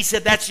did. He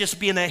said that's just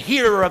being a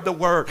hearer of the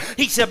word.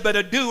 He said, but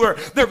a doer,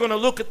 they're going to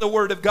look at the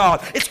word of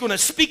God. It's going to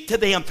speak to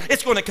them.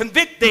 It's going to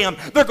convict them.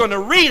 They're going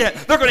to read it.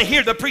 They're going to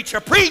hear the preacher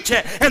preach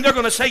it. And they're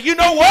going to say, you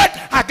know what?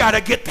 I got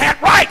to get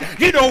that right.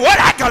 You know what?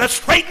 I got to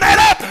straighten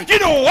that up. You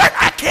know what?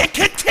 I can't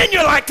continue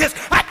like this.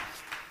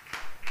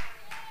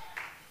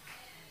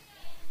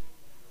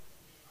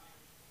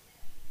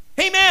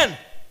 Amen.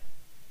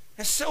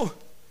 And so,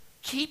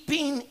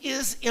 keeping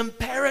is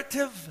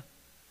imperative.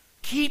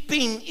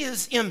 Keeping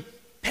is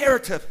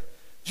imperative.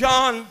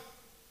 John,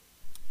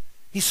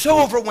 he's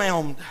so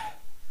overwhelmed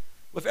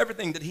with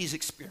everything that he's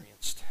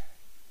experienced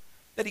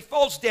that he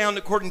falls down,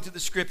 according to the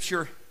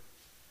scripture,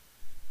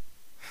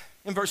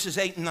 in verses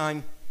 8 and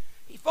 9,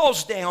 he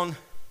falls down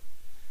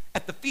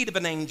at the feet of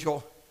an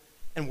angel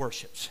and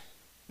worships.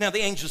 Now the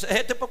angel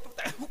said,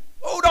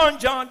 hold on,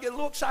 John, get a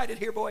little excited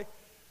here, boy.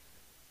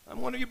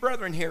 I'm one of your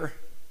brethren here.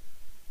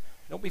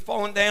 Don't be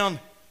falling down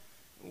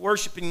and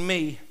worshiping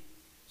me.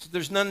 So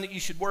there's none that you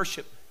should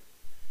worship,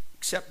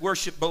 except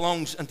worship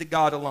belongs unto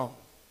God alone.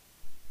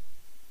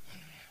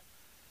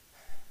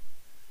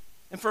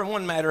 And for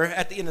one matter,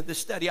 at the end of this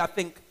study, I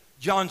think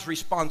John's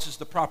response is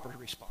the proper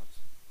response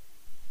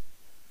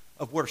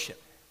of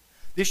worship.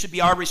 This should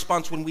be our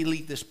response when we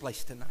leave this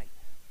place tonight,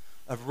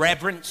 of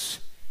reverence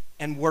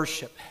and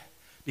worship,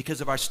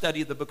 because of our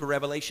study of the book of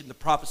Revelation, the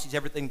prophecies,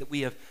 everything that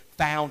we have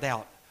found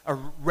out. A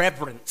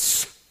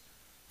reverence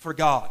for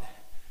God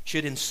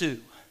should ensue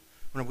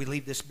when we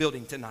leave this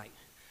building tonight,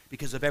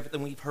 because of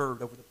everything we've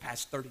heard over the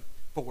past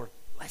 34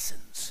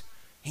 lessons.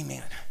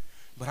 Amen.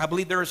 But I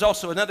believe there is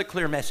also another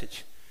clear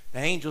message. The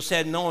angel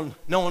said,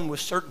 knowing with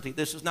certainty,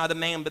 this is not a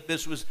man, but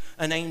this was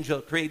an angel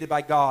created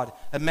by God,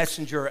 a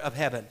messenger of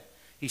heaven.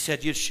 He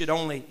said, you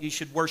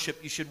should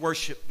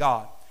worship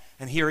God.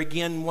 And here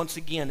again, once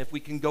again, if we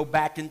can go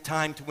back in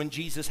time to when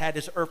Jesus had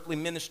his earthly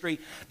ministry,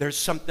 there's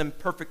something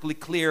perfectly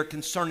clear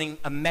concerning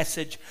a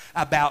message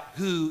about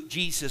who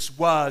Jesus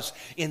was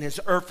in his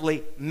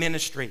earthly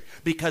ministry.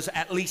 Because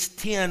at least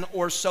 10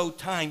 or so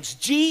times,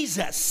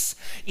 Jesus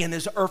in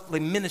his earthly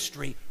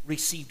ministry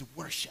received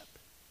worship.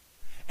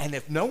 And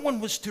if no one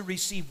was to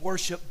receive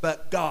worship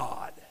but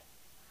God,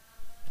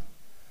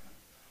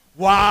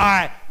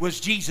 why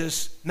was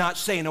Jesus not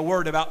saying a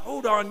word about,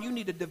 hold on, you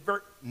need to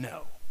divert?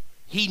 No.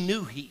 He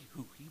knew who he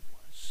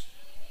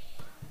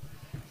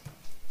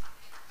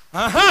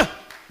was.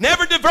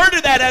 Never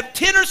diverted that.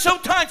 10 or so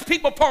times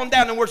people falling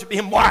down and worshiping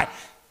him. Why?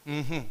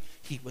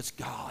 He was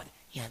God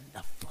in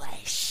the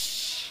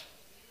flesh.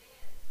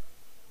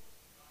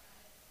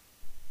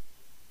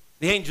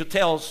 The angel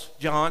tells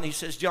John, he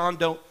says, John,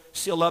 don't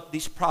seal up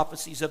these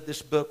prophecies of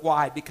this book.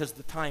 Why? Because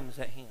the time is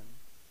at hand.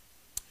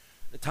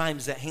 The time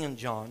is at hand,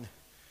 John.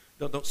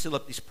 Don't seal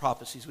up these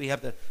prophecies. We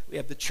have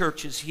the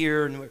churches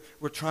here, and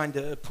we're trying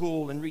to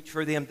pull and reach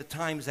for them. The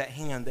time is at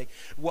hand.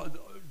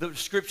 The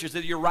scriptures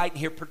that you're writing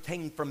here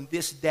pertain from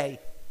this day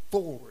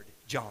forward,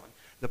 John.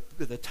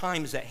 The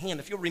time is at hand.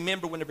 If you'll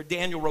remember, whenever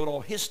Daniel wrote all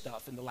his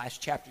stuff in the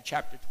last chapter,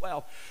 chapter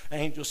 12, the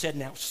angel said,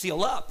 now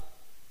seal up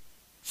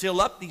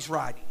these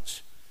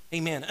writings,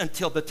 amen,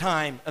 until the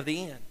time of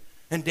the end.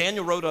 And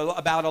Daniel wrote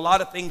about a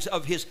lot of things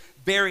of his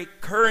very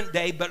current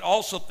day, but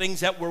also things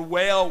that were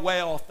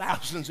well,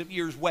 thousands of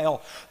years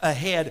well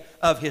ahead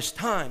of his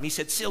time. He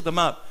said, seal them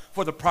up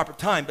for the proper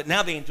time. But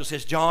now the angel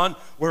says, John,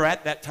 we're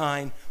at that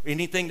time.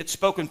 Anything that's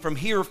spoken from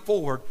here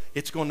forward,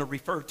 it's going to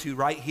refer to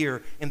right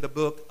here in the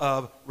book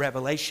of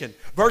Revelation.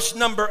 Verse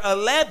number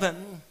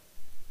 11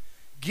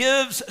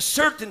 gives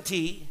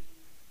certainty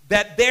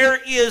that there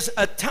is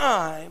a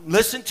time.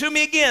 Listen to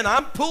me again.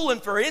 I'm pulling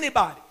for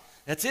anybody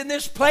that's in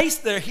this place,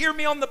 they hear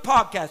me on the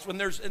podcast.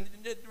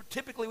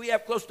 Typically we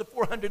have close to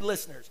 400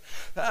 listeners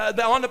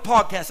on the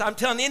podcast. I'm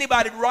telling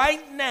anybody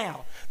right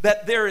now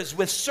that there is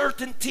with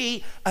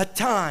certainty a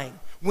time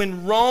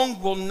when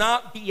wrong will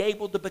not be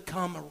able to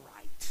become a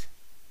right,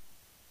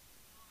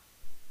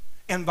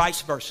 and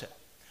vice versa.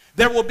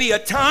 There will be a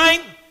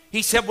time,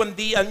 he said, when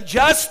the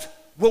unjust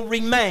will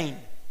remain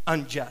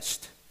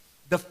unjust,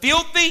 the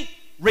filthy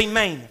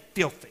remain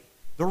filthy,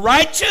 the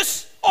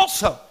righteous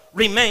also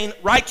remain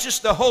righteous.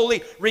 The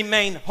holy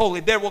remain holy.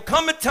 There will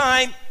come a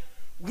time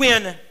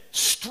when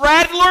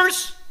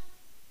straddlers,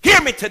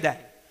 hear me today,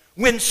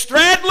 when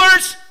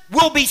straddlers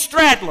will be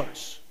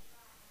straddlers.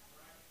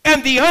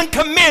 And the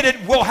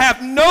uncommitted will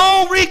have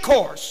no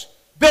recourse.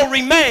 They'll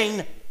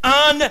remain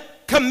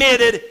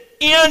uncommitted,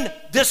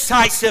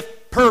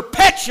 indecisive,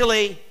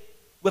 perpetually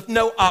with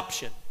no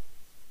option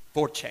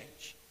for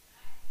change.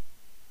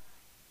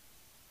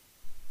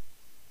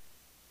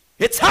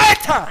 It's high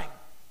time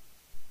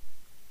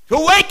to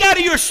wake out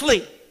of your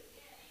sleep.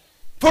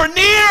 For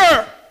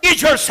nearer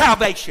is your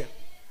salvation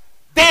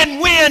than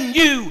when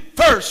you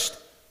first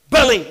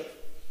believe.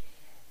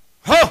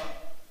 Oh,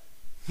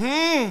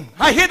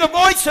 I hear the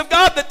voice of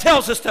God that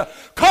tells us to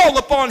call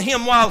upon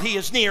Him while He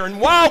is near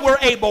and while we're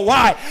able.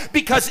 Why?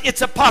 Because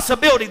it's a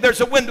possibility. There's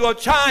a window of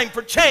time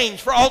for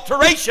change, for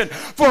alteration,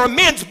 for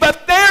amends.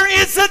 But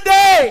there is a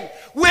day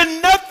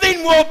when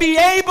nothing will be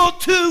able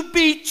to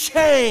be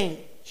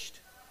changed.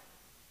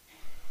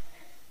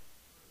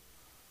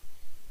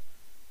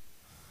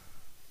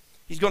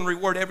 He's going to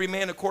reward every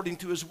man according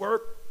to his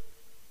work.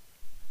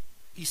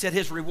 He said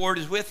His reward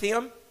is with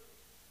him.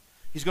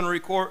 He's going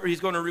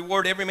to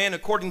reward every man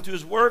according to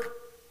his work.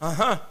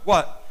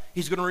 What?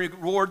 He's going to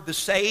reward the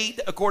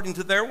saved according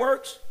to their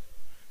works.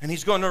 And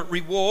He's going to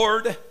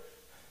reward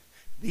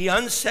the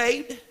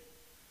unsaved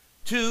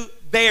to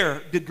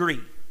their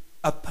degree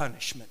of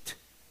punishment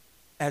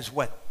as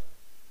well.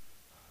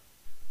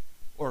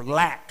 Or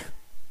lack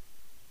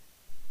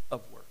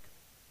of work.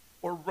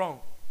 Or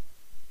wrong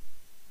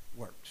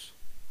works.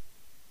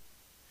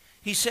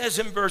 He says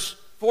in verse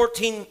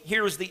 14,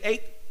 here is the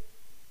 8th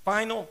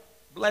final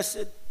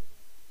blessed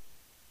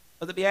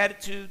of the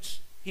Beatitudes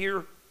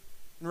here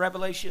in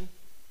Revelation.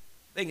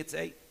 I think it's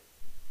 8.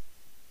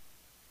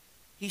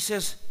 He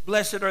says,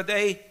 blessed are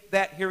they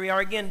that, here we are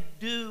again,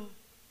 do.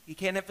 You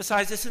can't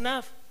emphasize this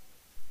enough.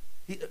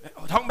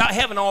 Talking about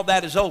heaven, all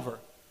that is over.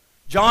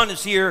 John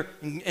is here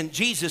and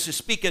Jesus is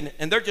speaking,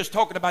 and they're just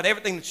talking about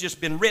everything that's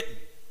just been written.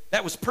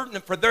 That was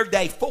pertinent for their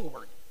day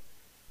forward.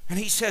 And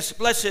he says,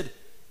 blessed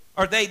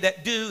are they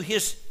that do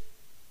His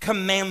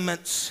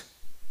commandments.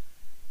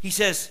 He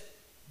says,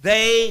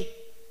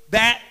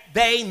 that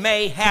they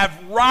may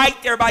have right,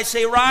 everybody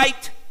say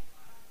right,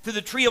 to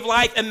the tree of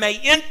life, and may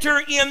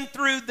enter in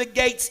through the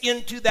gates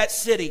into that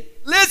city.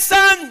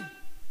 Listen,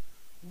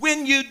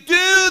 when you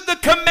do the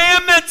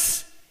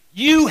commandments,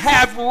 you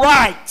have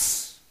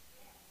rights.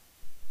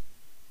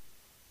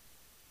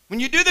 When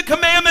you do the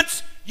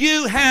commandments,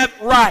 you have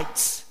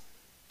rights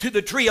to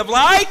the tree of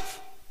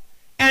life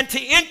and to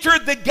enter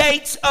the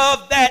gates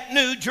of that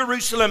new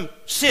Jerusalem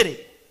city.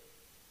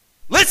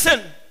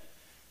 Listen,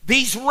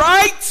 these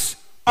rights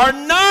are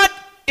not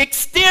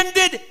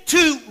extended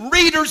to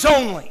readers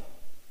only.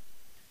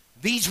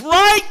 These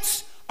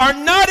rights are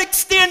not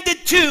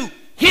extended to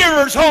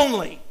hearers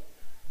only.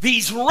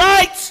 These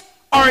rights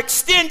are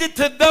extended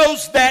to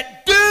those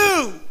that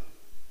do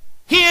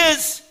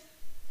His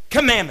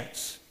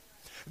commandments.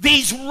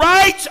 These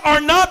rights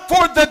are not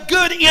for the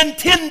good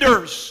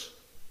intenders.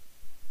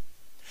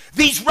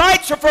 These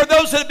rights are for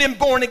those that have been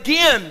born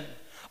again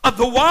of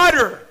the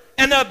water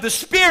and of the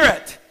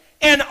Spirit,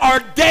 and are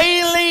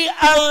daily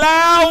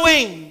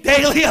allowing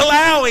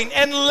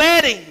and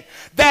letting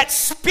that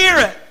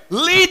Spirit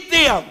lead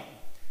them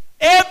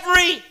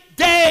every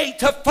day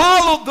to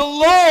follow the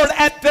Lord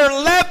at their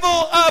level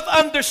of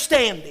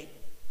understanding.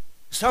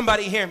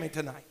 Somebody hear me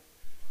tonight.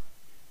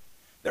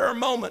 There are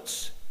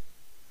moments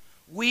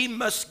we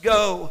must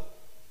go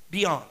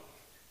beyond.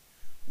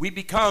 We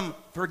become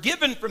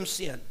forgiven from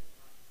sin,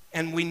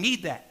 and we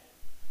need that.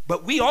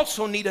 But we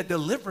also need a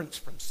deliverance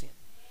from sin.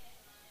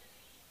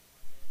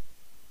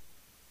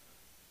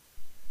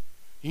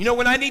 You know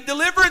when I need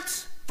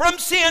deliverance from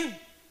sin?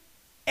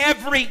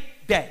 Every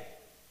day.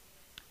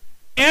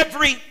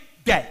 Every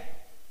day.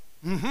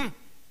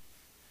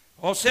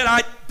 Paul said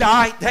I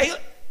die daily.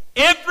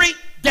 Every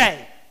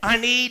day I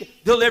need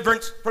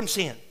deliverance from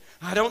sin.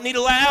 I don't need to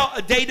allow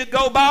a day to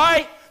go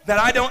by that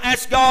I don't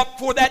ask God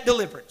for that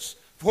deliverance,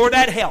 for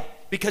that help.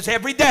 Because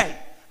every day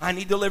I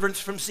need deliverance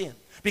from sin.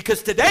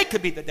 Because today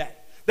could be the day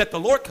that the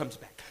Lord comes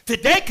back.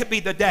 Today could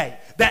be the day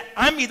that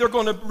I'm either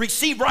going to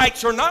receive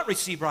rights or not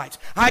receive rights.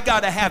 I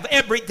got to have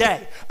every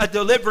day a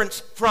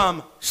deliverance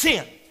from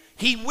sin.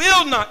 He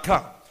will not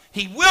come.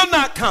 He will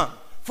not come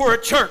for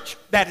a church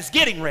that is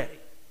getting ready,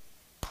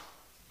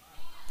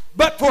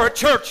 but for a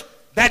church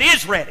that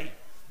is ready,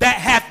 that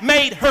hath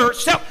made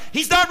herself.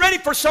 He's not ready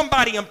for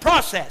somebody in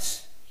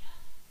process.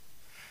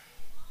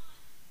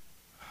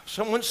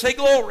 Someone say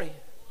glory.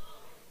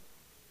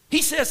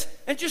 He says,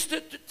 and just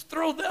to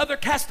throw the other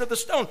cast of the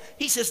stone,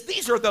 he says,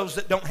 these are those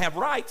that don't have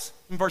rights.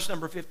 In verse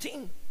number 15,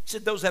 he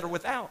said, those that are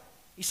without.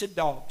 He said,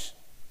 dogs.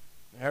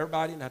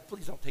 Everybody, now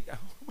please don't take that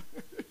home.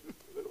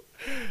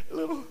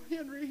 little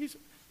Henry,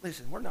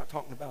 listen, we're not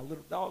talking about a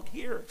little dog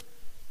here.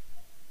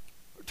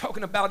 We're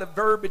talking about a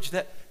verbiage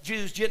that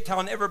Jews, Gentile,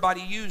 and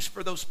everybody use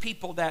for those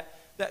people that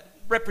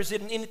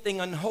represent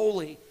anything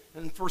unholy.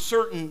 And for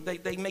certain,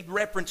 they make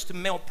reference to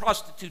male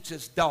prostitutes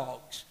as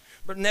dogs.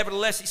 But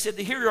nevertheless, he said,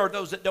 here are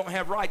those that don't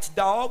have rights: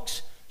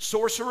 dogs,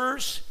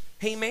 sorcerers,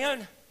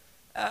 amen,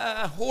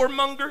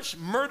 whoremongers,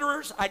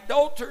 murderers,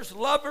 idolaters,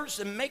 lovers,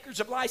 and makers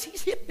of lies.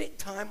 He's hit big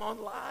time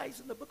on lies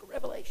in the book of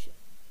Revelation.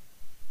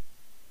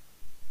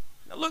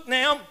 Now look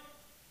now,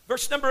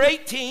 verse number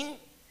 18.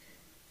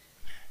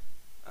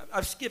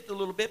 I've skipped a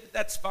little bit, but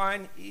that's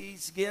fine.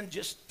 He's again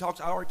just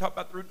talks. I already talked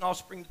about the root and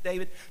offspring of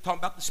David, talking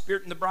about the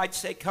Spirit and the bride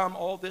say, come,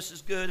 all this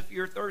is good. If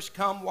you're thirsty,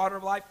 come, water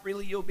of life,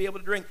 freely you'll be able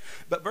to drink.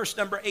 But verse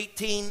number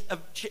 18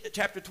 of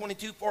chapter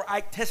 22, for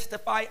I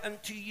testify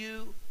unto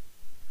you,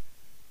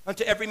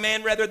 unto every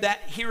man rather that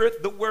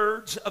heareth the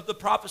words of the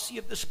prophecy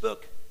of this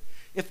book.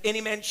 If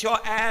any man shall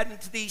add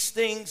unto these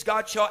things,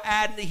 God shall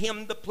add unto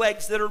him the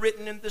plagues that are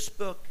written in this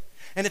book.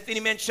 And if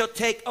any man shall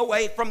take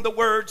away from the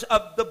words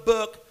of the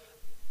book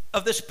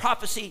of this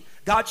prophecy,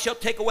 God shall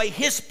take away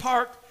his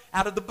part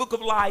out of the book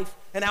of life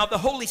and out of the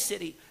holy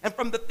city and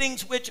from the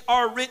things which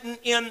are written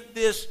in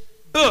this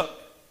book.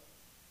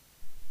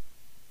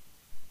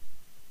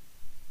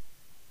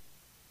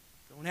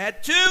 Don't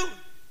add to,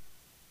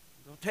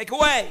 don't take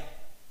away.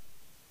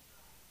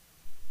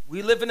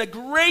 We live in a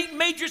great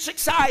major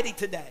society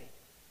today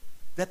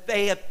that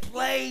they have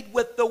played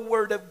with the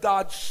word of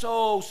God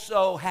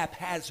so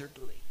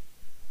haphazardly.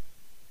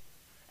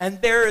 And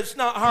there is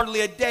not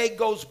hardly a day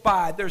goes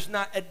by there's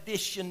not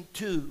addition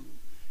to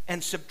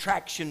and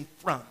subtraction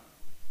from.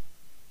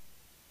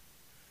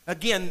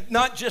 Again,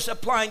 not just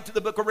applying to the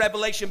book of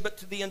Revelation, but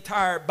to the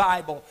entire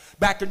Bible.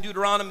 Back in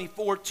Deuteronomy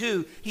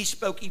 4:2, he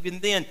spoke even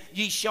then,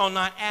 ye shall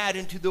not add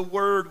into the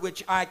word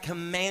which I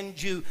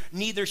command you,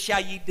 neither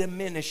shall ye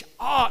diminish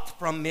aught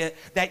from it,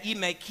 that ye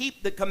may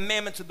keep the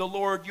commandments of the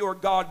Lord your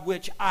God,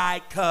 which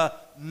I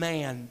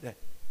command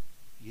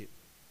you.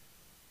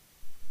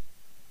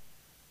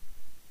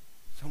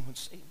 Someone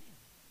say amen.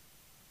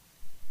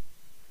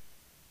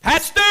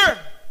 Pastor,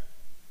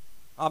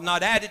 I'm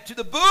not added to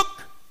the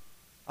book.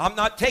 I'm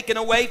not taken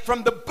away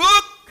from the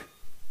book.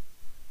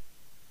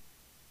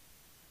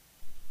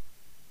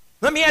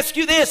 Let me ask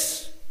you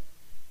this.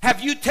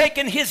 Have you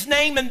taken his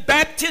name in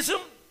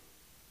baptism?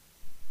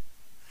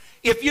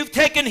 If you've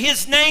taken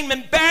his name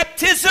in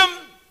baptism,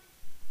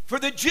 for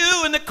the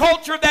Jew and the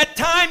culture of that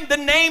time, the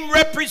name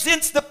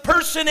represents the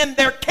person and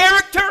their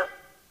character.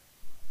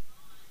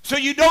 So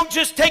you don't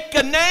just take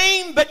a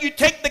name, but you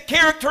take the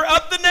character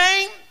of the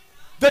name,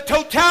 the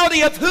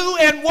totality of who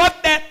and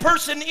what that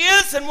person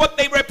is and what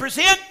they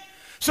represent.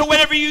 So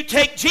whenever you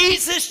take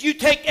Jesus, you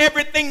take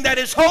everything that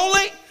is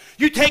holy,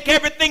 you take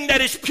everything that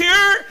is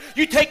pure,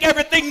 you take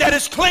everything that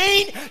is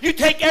clean, you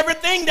take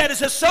everything that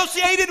is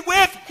associated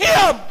with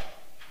him.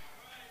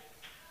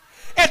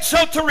 And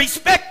so to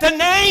respect the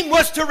name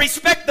was to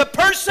respect the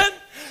person.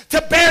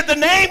 To bear the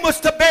name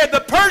was to bear the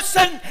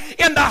person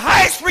in the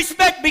highest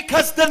respect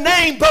because the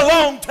name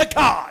belonged to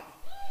God.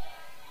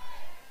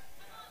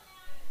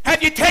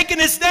 Have you taken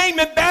his name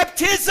in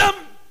baptism?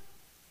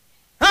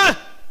 Huh?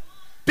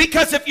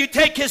 Because if you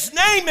take his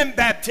name in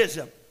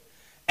baptism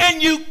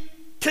and you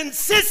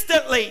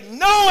consistently,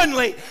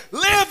 knowingly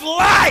live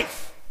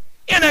life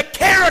in a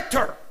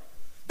character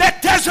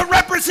that doesn't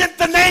represent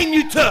the name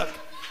you took,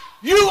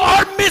 you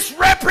are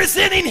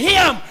misrepresenting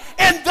him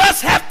and thus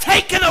have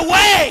taken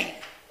away.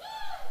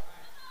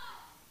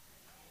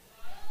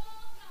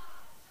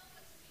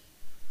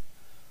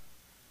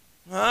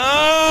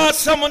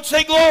 Someone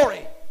say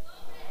glory.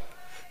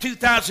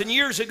 2,000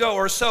 years ago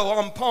or so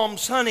on Palm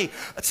Sunday,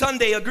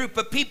 a group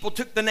of people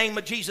took the name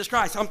of Jesus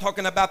Christ. I'm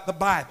talking about the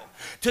Bible.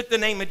 Took the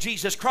name of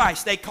Jesus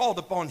Christ. They called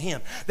upon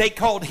him. They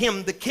called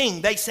him the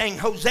King. They sang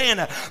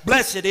Hosanna.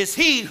 Blessed is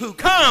he who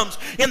comes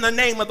in the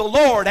name of the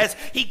Lord, as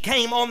he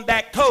came on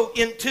that coat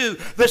into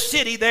the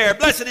city there.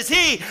 Blessed is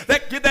he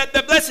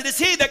blessed is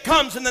he that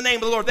comes in the name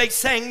of the Lord. They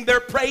sang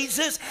their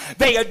praises.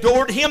 They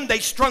adored him. They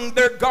strung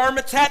their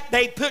garments at.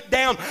 They put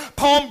down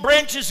palm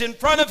branches in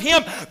front of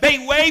him.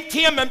 They waved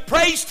him and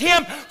praised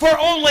him. For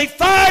only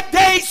 5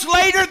 days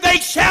later they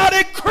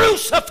shouted,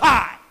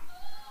 crucify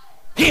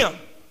him.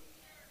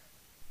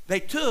 They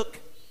took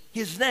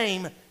his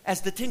name, as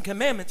the Ten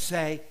Commandments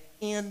say,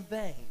 in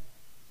vain.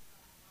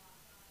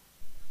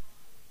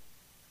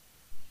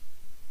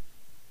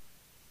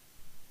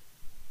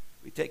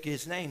 We take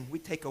his name, we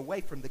take away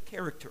from the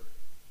character.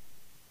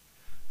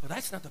 Well,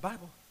 that's not the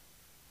Bible.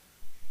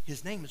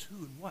 His name is who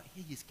and what.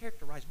 He is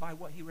characterized by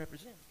what he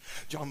represents.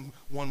 John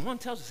 1:1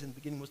 tells us, in the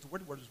beginning was the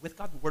Word was with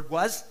God, the Word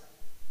was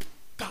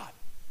God.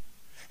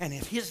 And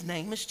if his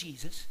name is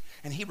Jesus,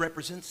 and he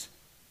represents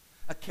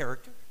a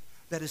character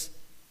that is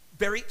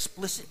very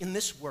explicit in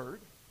this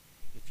word,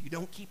 if you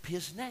don't keep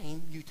his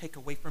name, you take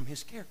away from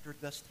his character,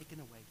 thus taking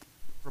away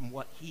from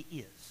what he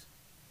is.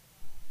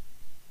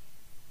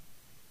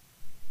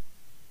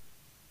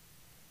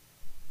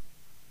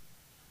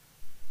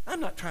 I'm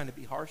not trying to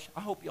be harsh.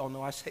 I hope you all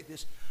know I say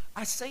this.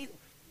 You say,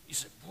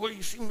 boy,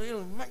 you seem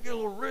to might get a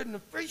little red in the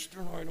face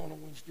tonight on a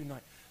Wednesday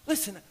night.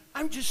 Listen,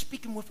 I'm just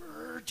speaking with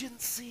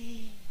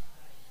urgency.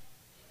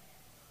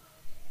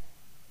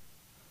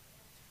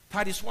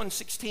 Titus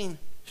 1:16,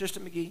 Sister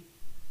McGee.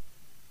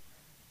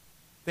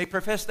 They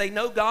profess they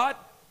know God,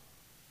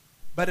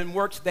 but in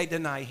works they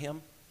deny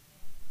him,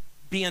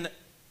 being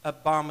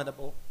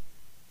abominable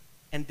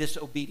and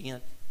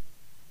disobedient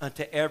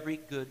unto every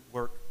good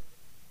work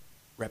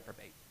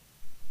reprobate.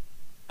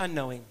 I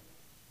know him,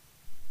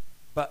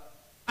 but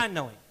I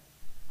know him.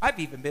 I've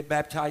even been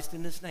baptized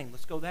in his name.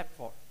 Let's go that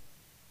far.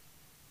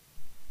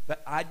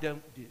 But I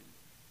don't do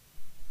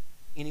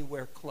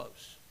anywhere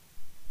close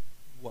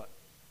what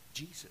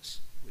Jesus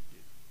would do.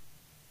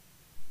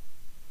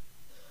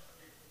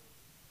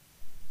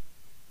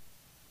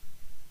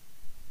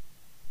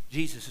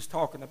 Jesus is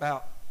talking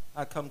about,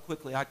 I come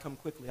quickly, I come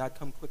quickly, I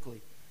come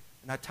quickly.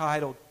 And I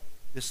titled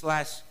this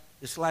last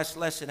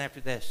lesson after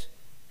this,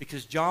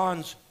 because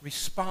John's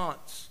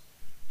response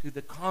to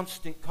the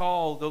constant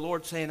call, the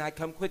Lord saying, I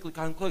come quickly,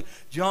 come quickly.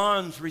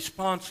 John's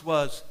response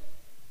was,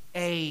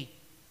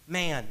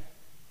 Amen.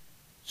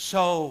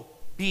 So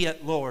be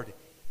it, Lord.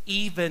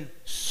 Even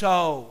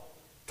so,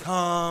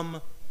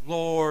 come,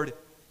 Lord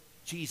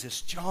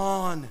Jesus.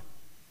 John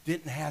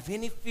didn't have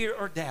any fear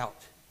or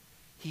doubt.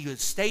 He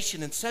was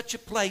stationed in such a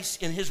place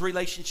in his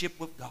relationship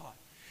with God.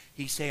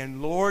 He's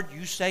saying, Lord,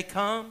 you say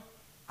come,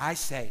 I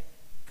say,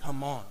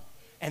 come on.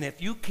 And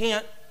if you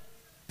can't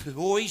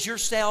poise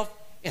yourself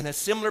in a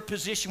similar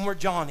position where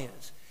John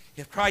is,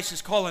 if Christ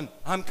is calling,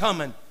 I'm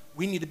coming,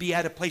 we need to be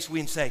at a place where we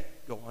can say,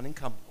 go on and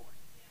come, Lord.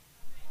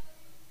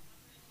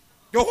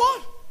 Go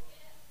on.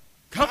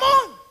 Come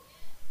on.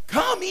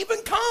 Come, even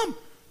come.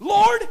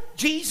 Lord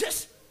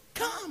Jesus,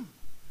 come.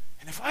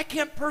 And if I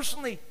can't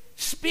personally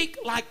speak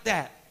like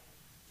that,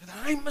 then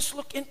I must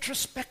look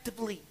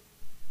introspectively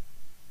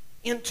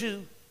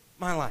into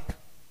my life.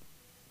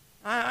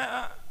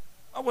 I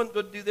wasn't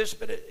going to do this,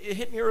 but it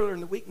hit me earlier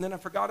in the week, and then I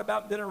forgot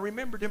about it, and then I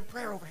remembered in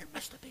prayer over here. It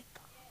must have been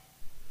God.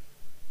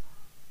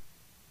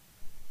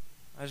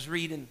 I was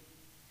reading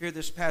here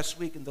this past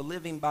week in the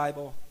Living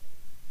Bible,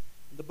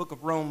 in the book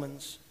of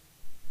Romans.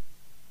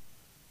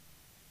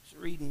 I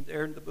was reading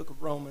there in the book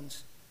of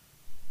Romans.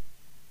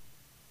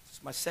 This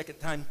is my second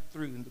time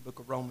through in the book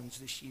of Romans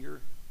this year.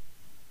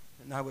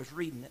 And I was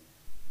reading it.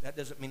 That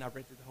doesn't mean I've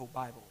read through the whole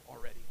Bible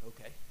already,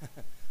 okay?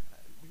 I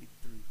read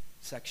through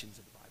sections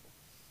of the Bible.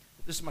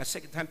 But this is my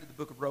second time through the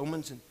book of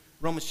Romans, and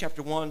Romans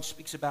chapter 1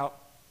 speaks about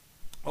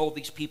all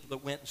these people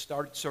that went and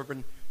started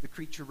serving the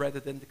creature rather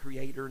than the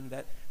Creator, and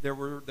that there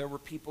were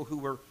people who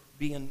were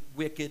being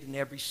wicked in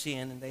every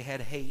sin, and they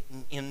had hate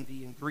and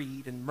envy and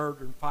greed and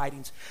murder and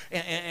fightings.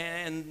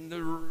 And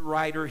the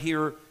writer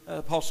here,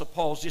 Apostle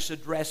Paul's just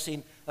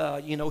addressing,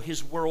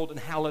 his world and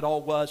how it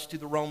all was to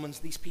the Romans,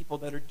 these people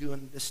that are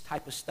doing this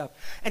type of stuff.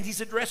 And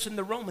he's addressing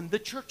the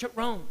church at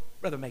Rome,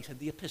 Brother Mason,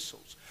 the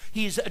epistles.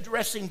 He's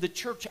addressing the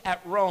church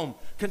at Rome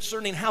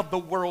concerning how the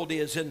world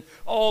is, and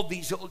all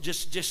these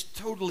just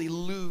totally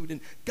lewd and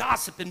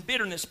gossip and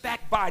bitterness,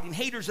 backbiting,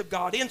 haters of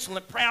God,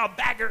 insolent, proud,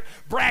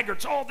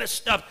 braggarts, all this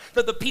stuff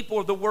that the people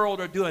of the world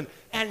are doing.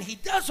 And he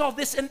does all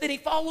this, and then he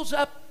follows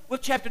up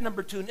with chapter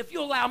number 2. And if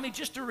you allow me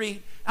just to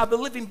read out of the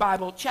Living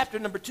Bible, chapter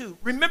number 2.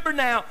 Remember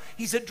now,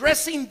 he's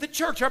addressing the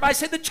church. Everybody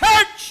say the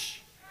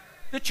church.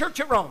 The church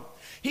at Rome.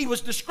 He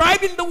was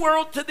describing the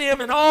world to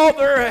them and all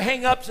their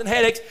hang-ups and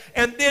headaches,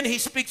 and then he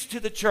speaks to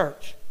the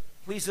church.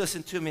 Please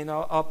listen to me, and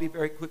I'll be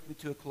very quickly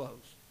to a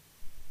close.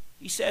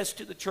 He says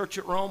to the church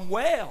at Rome,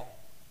 well,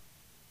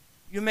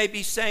 you may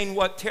be saying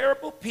what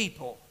terrible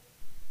people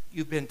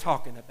you've been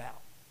talking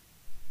about.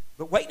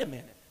 But wait a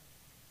minute.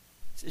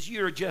 He says,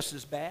 you're just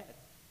as bad.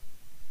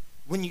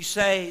 When you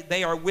say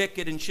they are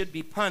wicked and should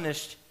be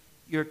punished,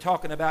 you're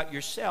talking about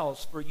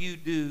yourselves, for you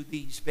do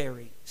these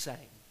very same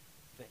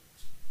things.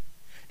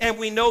 And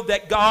we know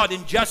that God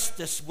in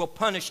justice will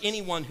punish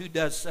anyone who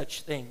does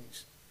such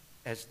things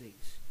as these.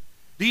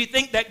 Do you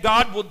think that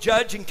God will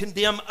judge and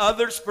condemn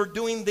others for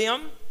doing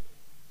them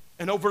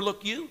and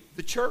overlook you,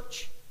 the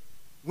church,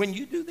 when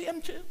you do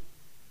them too?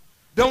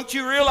 Don't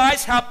you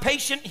realize how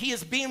patient he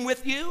is being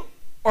with you?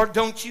 Or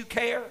don't you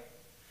care?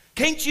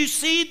 Can't you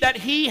see that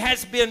he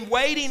has been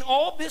waiting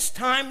all this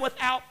time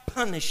without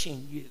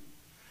punishing you,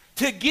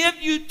 to give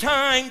you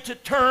time to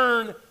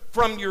turn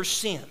from your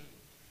sin?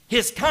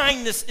 His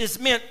kindness is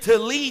meant to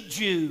lead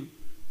you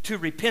to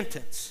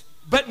repentance.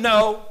 But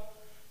no,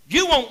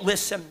 you won't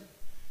listen.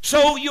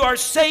 So you are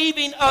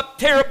saving up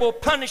terrible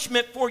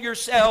punishment for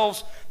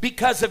yourselves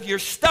because of your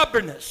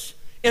stubbornness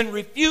in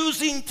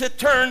refusing to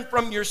turn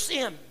from your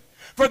sin.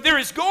 For there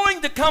is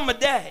going to come a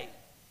day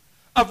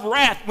of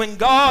wrath when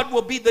God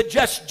will be the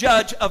just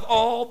judge of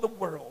all the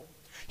world.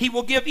 He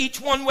will give each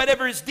one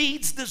whatever his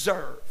deeds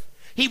deserve.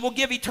 He will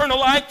give eternal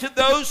life to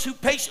those who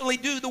patiently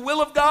do the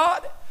will of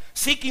God,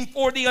 seeking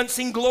for the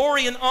unseen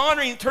glory and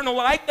honor and eternal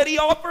life that he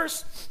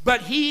offers.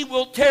 But he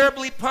will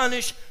terribly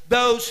punish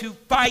those who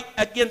fight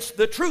against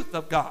the truth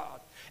of God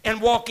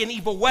and walk in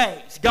evil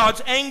ways.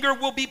 God's anger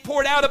will be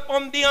poured out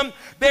upon them.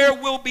 There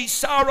will be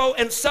sorrow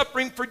and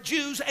suffering for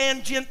Jews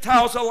and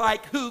Gentiles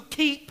alike who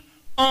keep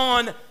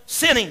on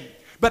sinning.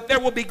 But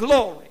there will be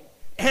glory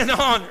and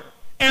honor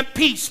and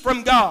peace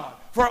from God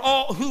for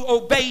all who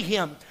obey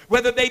him,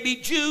 whether they be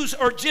Jews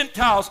or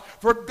Gentiles,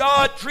 for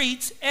God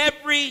treats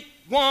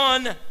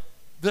everyone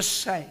the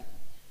same.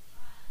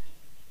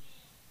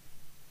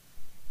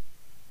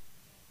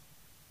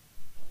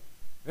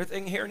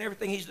 everything here and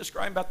everything he's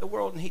describing about the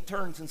world, and he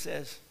turns and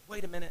says,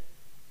 wait a minute.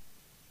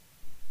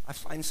 I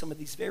find some of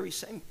these very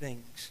same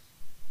things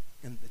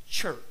in the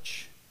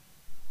church.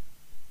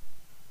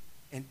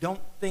 And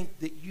don't think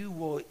that you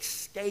will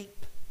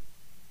escape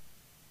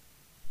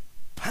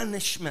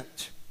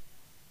punishment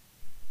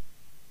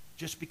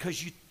just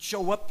because you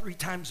show up 3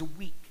 times a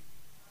week.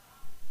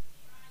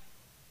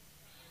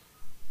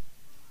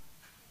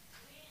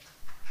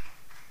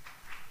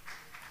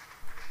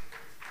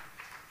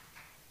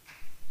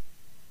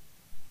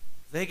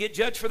 They get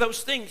judged for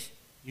those things.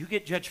 You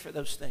get judged for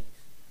those things.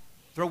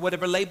 Throw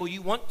whatever label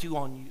you want to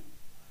on you.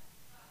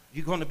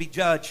 You're going to be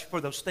judged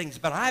for those things.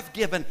 But I've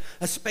given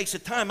a space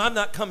of time. I'm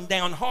not come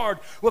down hard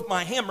with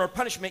my hammer of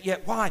punishment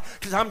yet. Why?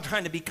 Because I'm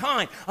trying to be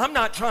kind. I'm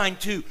not trying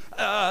to,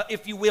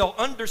 if you will,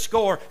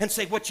 underscore and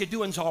say what you're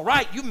doing is all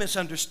right. You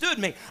misunderstood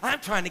me. I'm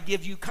trying to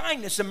give you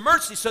kindness and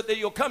mercy so that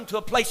you'll come to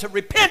a place of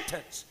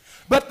repentance.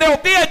 But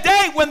there'll be a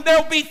day when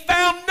there'll be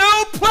found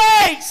no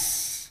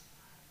place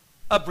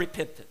of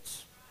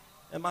repentance.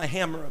 And my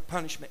hammer of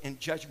punishment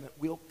and judgment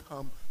will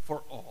come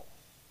for all.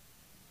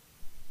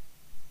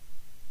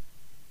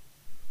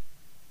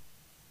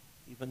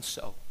 Even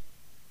so,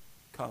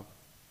 come,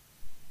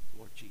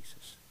 Lord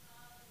Jesus.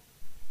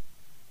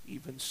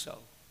 Even so.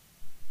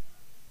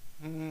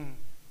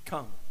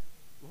 Come,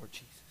 Lord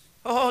Jesus.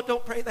 Oh,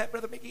 don't pray that,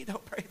 Brother McGee.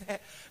 Don't pray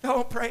that.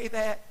 Don't pray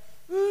that.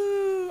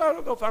 Ooh, I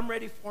don't know if I'm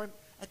ready for him.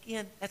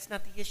 Again, that's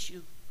not the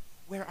issue.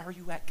 Where are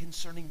you at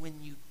concerning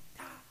when you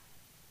die?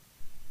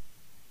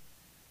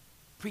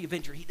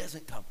 Pre-avenger, he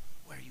doesn't come.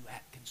 Where are you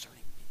at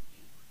concerning when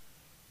you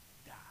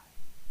die?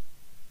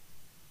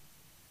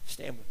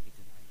 Stand with me.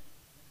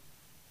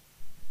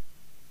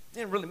 I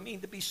didn't really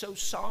mean to be so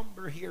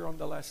somber here on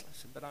the last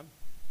lesson, but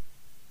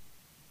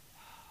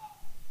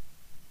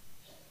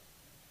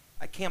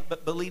I can't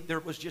but believe there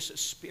was just a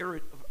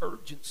spirit of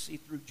urgency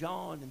through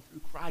John and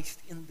through Christ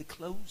in the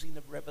closing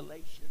of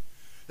Revelation.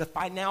 The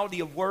finality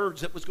of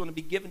words that was going to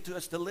be given to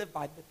us to live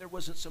by, but there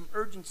wasn't some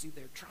urgency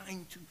there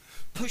trying to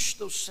push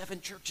those 7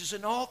 churches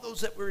and all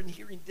those that were in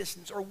hearing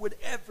distance or would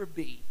ever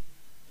be.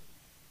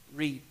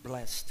 Read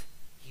blessed,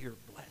 hear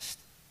blessed,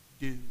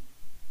 do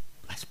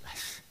blessed,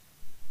 blessed.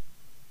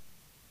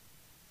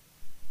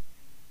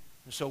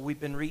 And so we've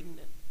been reading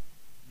it.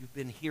 You've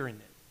been hearing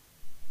it.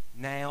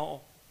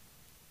 Now,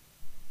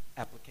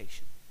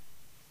 application.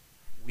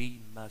 We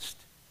must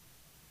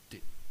do.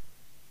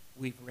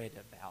 We've read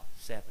about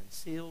 7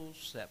 seals,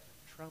 7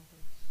 trumpets.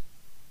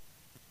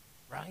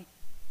 Right?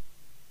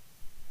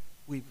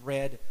 We've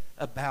read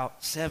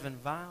about 7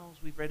 vials.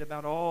 We've read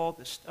about all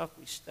the stuff.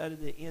 We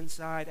studied the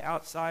inside,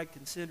 outside,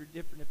 considered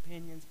different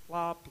opinions,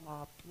 blah,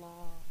 blah,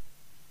 blah.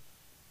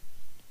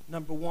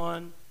 Number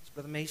 1, as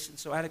Brother Mason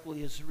so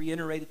adequately has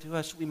reiterated to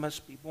us, we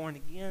must be born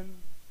again.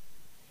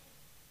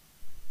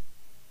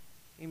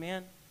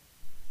 Amen?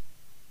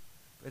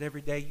 But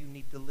every day you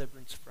need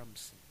deliverance from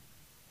sin.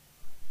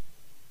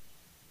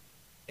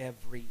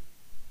 Every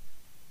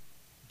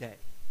day.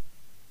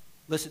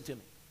 Listen to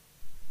me.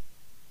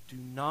 Do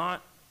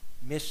not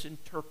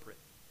misinterpret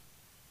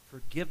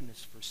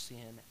forgiveness for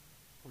sin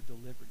or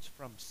deliverance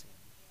from sin.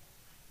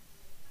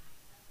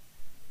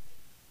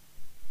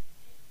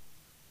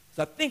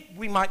 So I think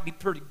we might be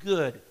pretty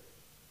good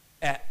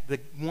at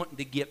wanting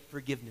to get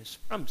forgiveness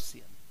from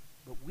sin,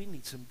 but we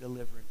need some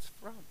deliverance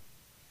from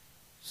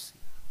sin.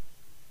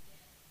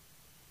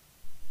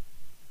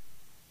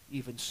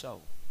 Even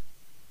so,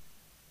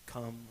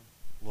 come,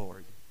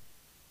 Lord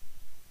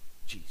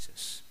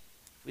Jesus.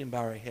 We bow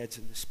our heads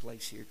in this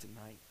place here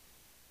tonight.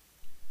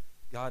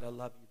 God, I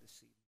love you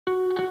this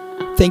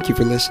evening. Thank you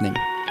for listening.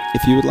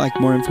 If you would like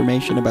more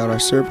information about our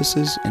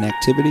services and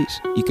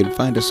activities, you can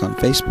find us on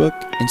Facebook,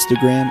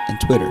 Instagram,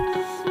 and Twitter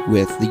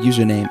with the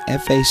username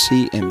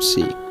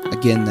FACMC.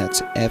 Again,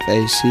 that's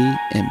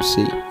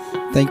FACMC.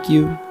 Thank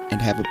you, and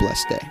have a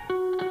blessed day.